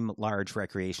mainstream large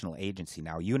recreational agency.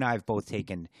 Now, you and I have both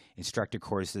taken instructor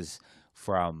courses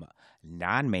from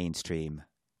non-mainstream,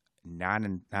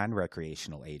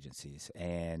 non-recreational agencies,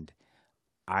 and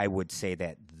I would say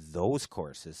that those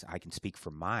courses, I can speak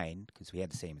for mine because we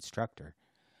had the same instructor,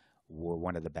 were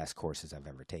one of the best courses I've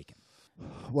ever taken.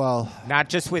 Well, not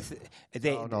just with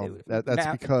that's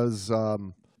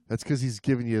because he's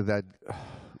giving you that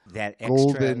extra,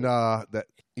 golden that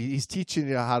he's teaching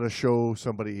you how to show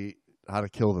somebody how to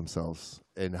kill themselves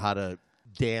and how to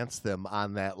dance them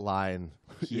on that line,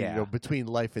 between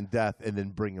life and death, and then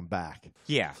bring them back.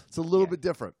 Yeah, it's a little bit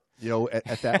different.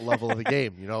 At that level of the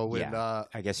game, when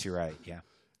I guess you're right. Yeah,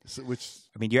 so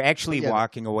you're actually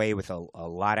walking away with a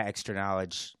lot of extra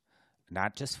knowledge,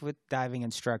 not just with diving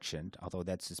instruction, although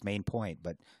that's his main point,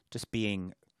 but just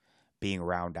being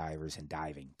around divers and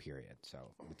diving. Period.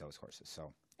 So with those courses.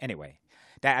 So anyway,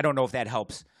 I don't know if that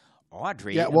helps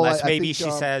Audrey, unless maybe she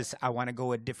says I want to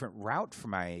go a different route for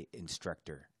my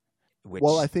instructor.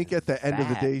 I think at the end of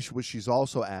the day, what she's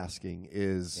also asking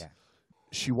is. Yeah.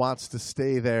 She wants to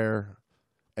stay there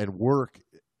and work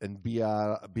and be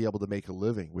able to make a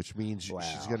living, which means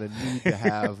she's going to need to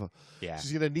have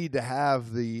she's going to need to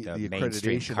have the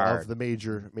accreditation of the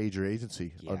major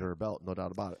agency under her belt, no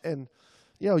doubt about it. And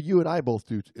you and I both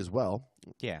do as well.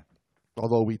 Yeah.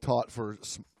 Although we taught for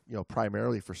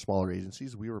primarily for smaller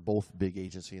agencies, we were both big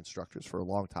agency instructors for a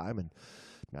long time, and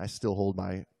I still hold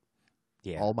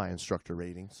all my instructor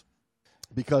ratings,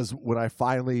 because when I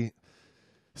finally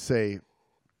say,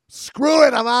 screw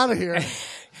it, I'm out of here.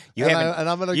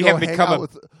 I'm going to go hang out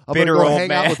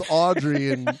with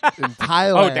Audrey in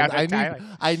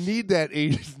Thailand. I need that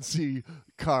agency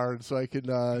card so I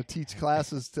can teach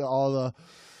classes to all the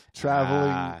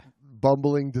traveling,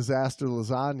 bumbling disaster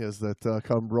lasagnas that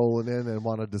come rolling in and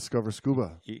want to discover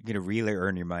scuba. You're going to really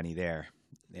earn your money there.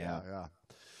 Yeah.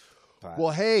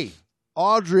 Well, hey,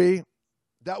 Audrey,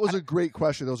 that was a great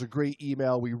question. That was a great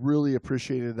email. We really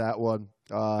appreciated that one.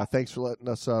 Thanks for letting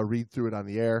us read through it on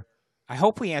the air. I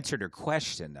hope we answered her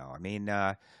question, though. I mean,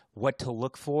 what to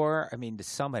look for? I mean, to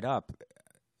sum it up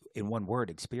in one word,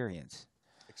 experience.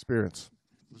 Experience.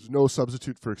 There's no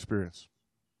substitute for experience.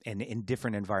 And in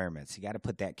different environments. You got to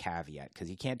put that caveat, because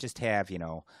you can't just have,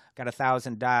 got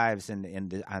 1,000 dives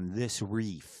on this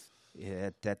reef.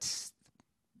 That's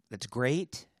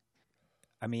great.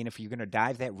 I mean, if you're going to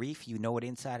dive that reef, you know it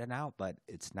inside and out, but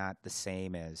it's not the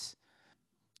same as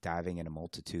diving in a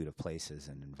multitude of places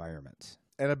and environments.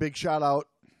 And a big shout out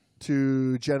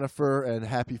to Jennifer, and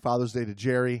happy Father's Day to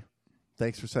Jerry.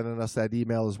 Thanks for sending us that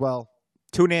email as well.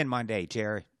 Tune in Monday,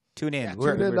 Jerry. Tune in.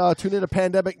 Tune in to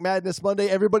Pandemic Madness Monday.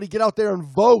 Everybody get out there and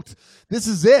vote. This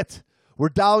is it. We're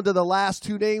down to the last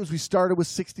 2 names. We started with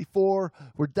 64.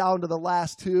 We're down to the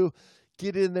last 2.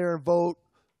 Get in there and vote.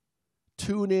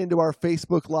 Tune in to our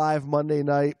Facebook Live Monday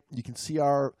night. You can see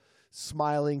our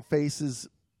smiling faces,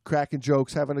 cracking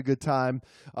jokes, having a good time,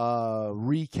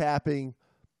 recapping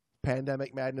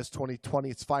Pandemic Madness 2020.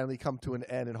 It's finally come to an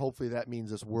end, and hopefully that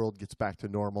means this world gets back to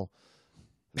normal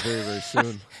very, very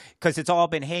soon. Because it's all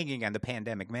been hanging on the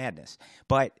Pandemic Madness.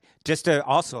 But just to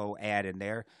also add in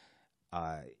there,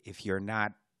 if you're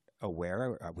not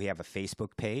aware, we have a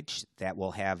Facebook page that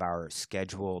will have our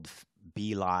scheduled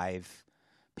Be Live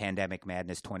Pandemic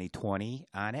Madness 2020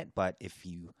 on it. But if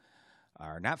you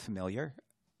are not familiar,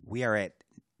 we are at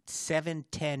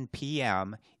 7:10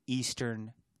 p.m.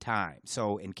 Eastern Time.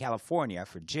 So in California,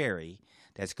 for Jerry,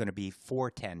 that's going to be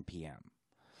 4:10 p.m.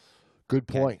 Good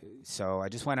point. Okay? So I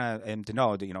just want him to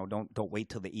know that, don't wait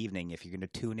till the evening. If you're going to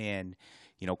tune in,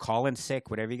 call in sick,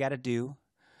 whatever you got to do.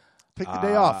 Take the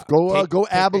day off. Go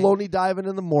take abalone diving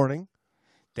in the morning.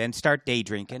 Then start day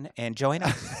drinking and join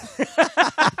us.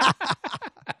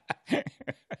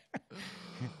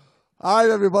 All right,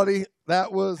 everybody.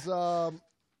 That was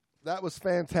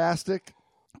fantastic.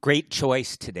 Great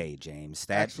choice today, James.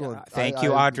 Excellent. Thank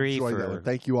you, Audrey,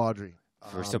 Thank you, Audrey,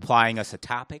 for supplying us a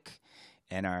topic.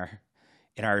 And our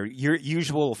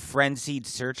usual frenzied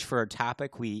search for a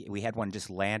topic, we had one just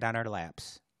land on our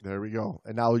laps. There we go.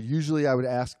 And now, usually I would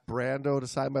ask Brando to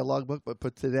sign my logbook,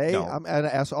 but today No. I'm going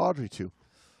to ask Audrey to.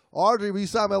 Audrey, will you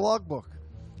sign my logbook?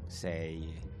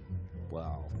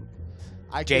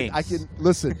 James. I can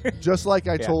listen. Just like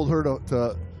I told her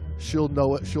to, she'll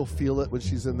know it. She'll feel it when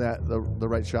she's in the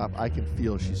right shop. I can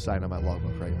feel she's signing my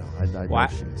logbook right now. I know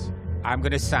she is. I'm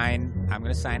gonna sign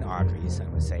Audrey's. I'm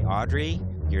gonna say, Audrey,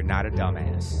 you're not a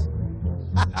dumbass.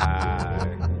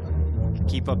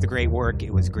 Keep up the great work.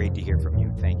 It was great to hear from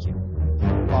you. Thank you.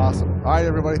 Awesome. All right,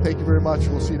 everybody. Thank you very much.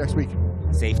 We'll see you next week.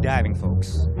 Safe diving,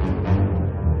 folks.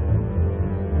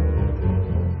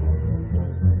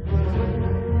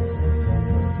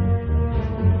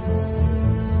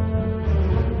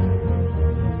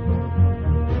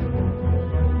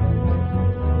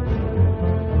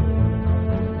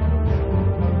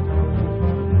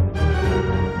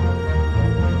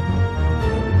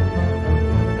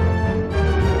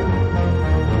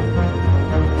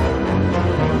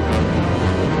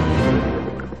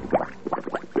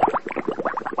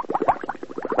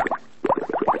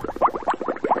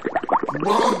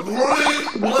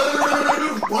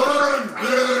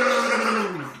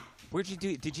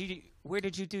 Where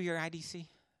did you do your IDC?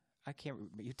 I can't.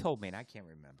 You told me, and I can't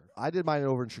remember. I did mine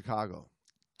over in Chicago.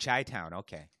 Chi-town.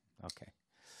 Okay.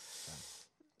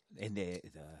 In the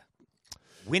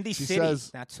Windy She City.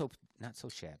 says- Not so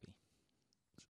shabby.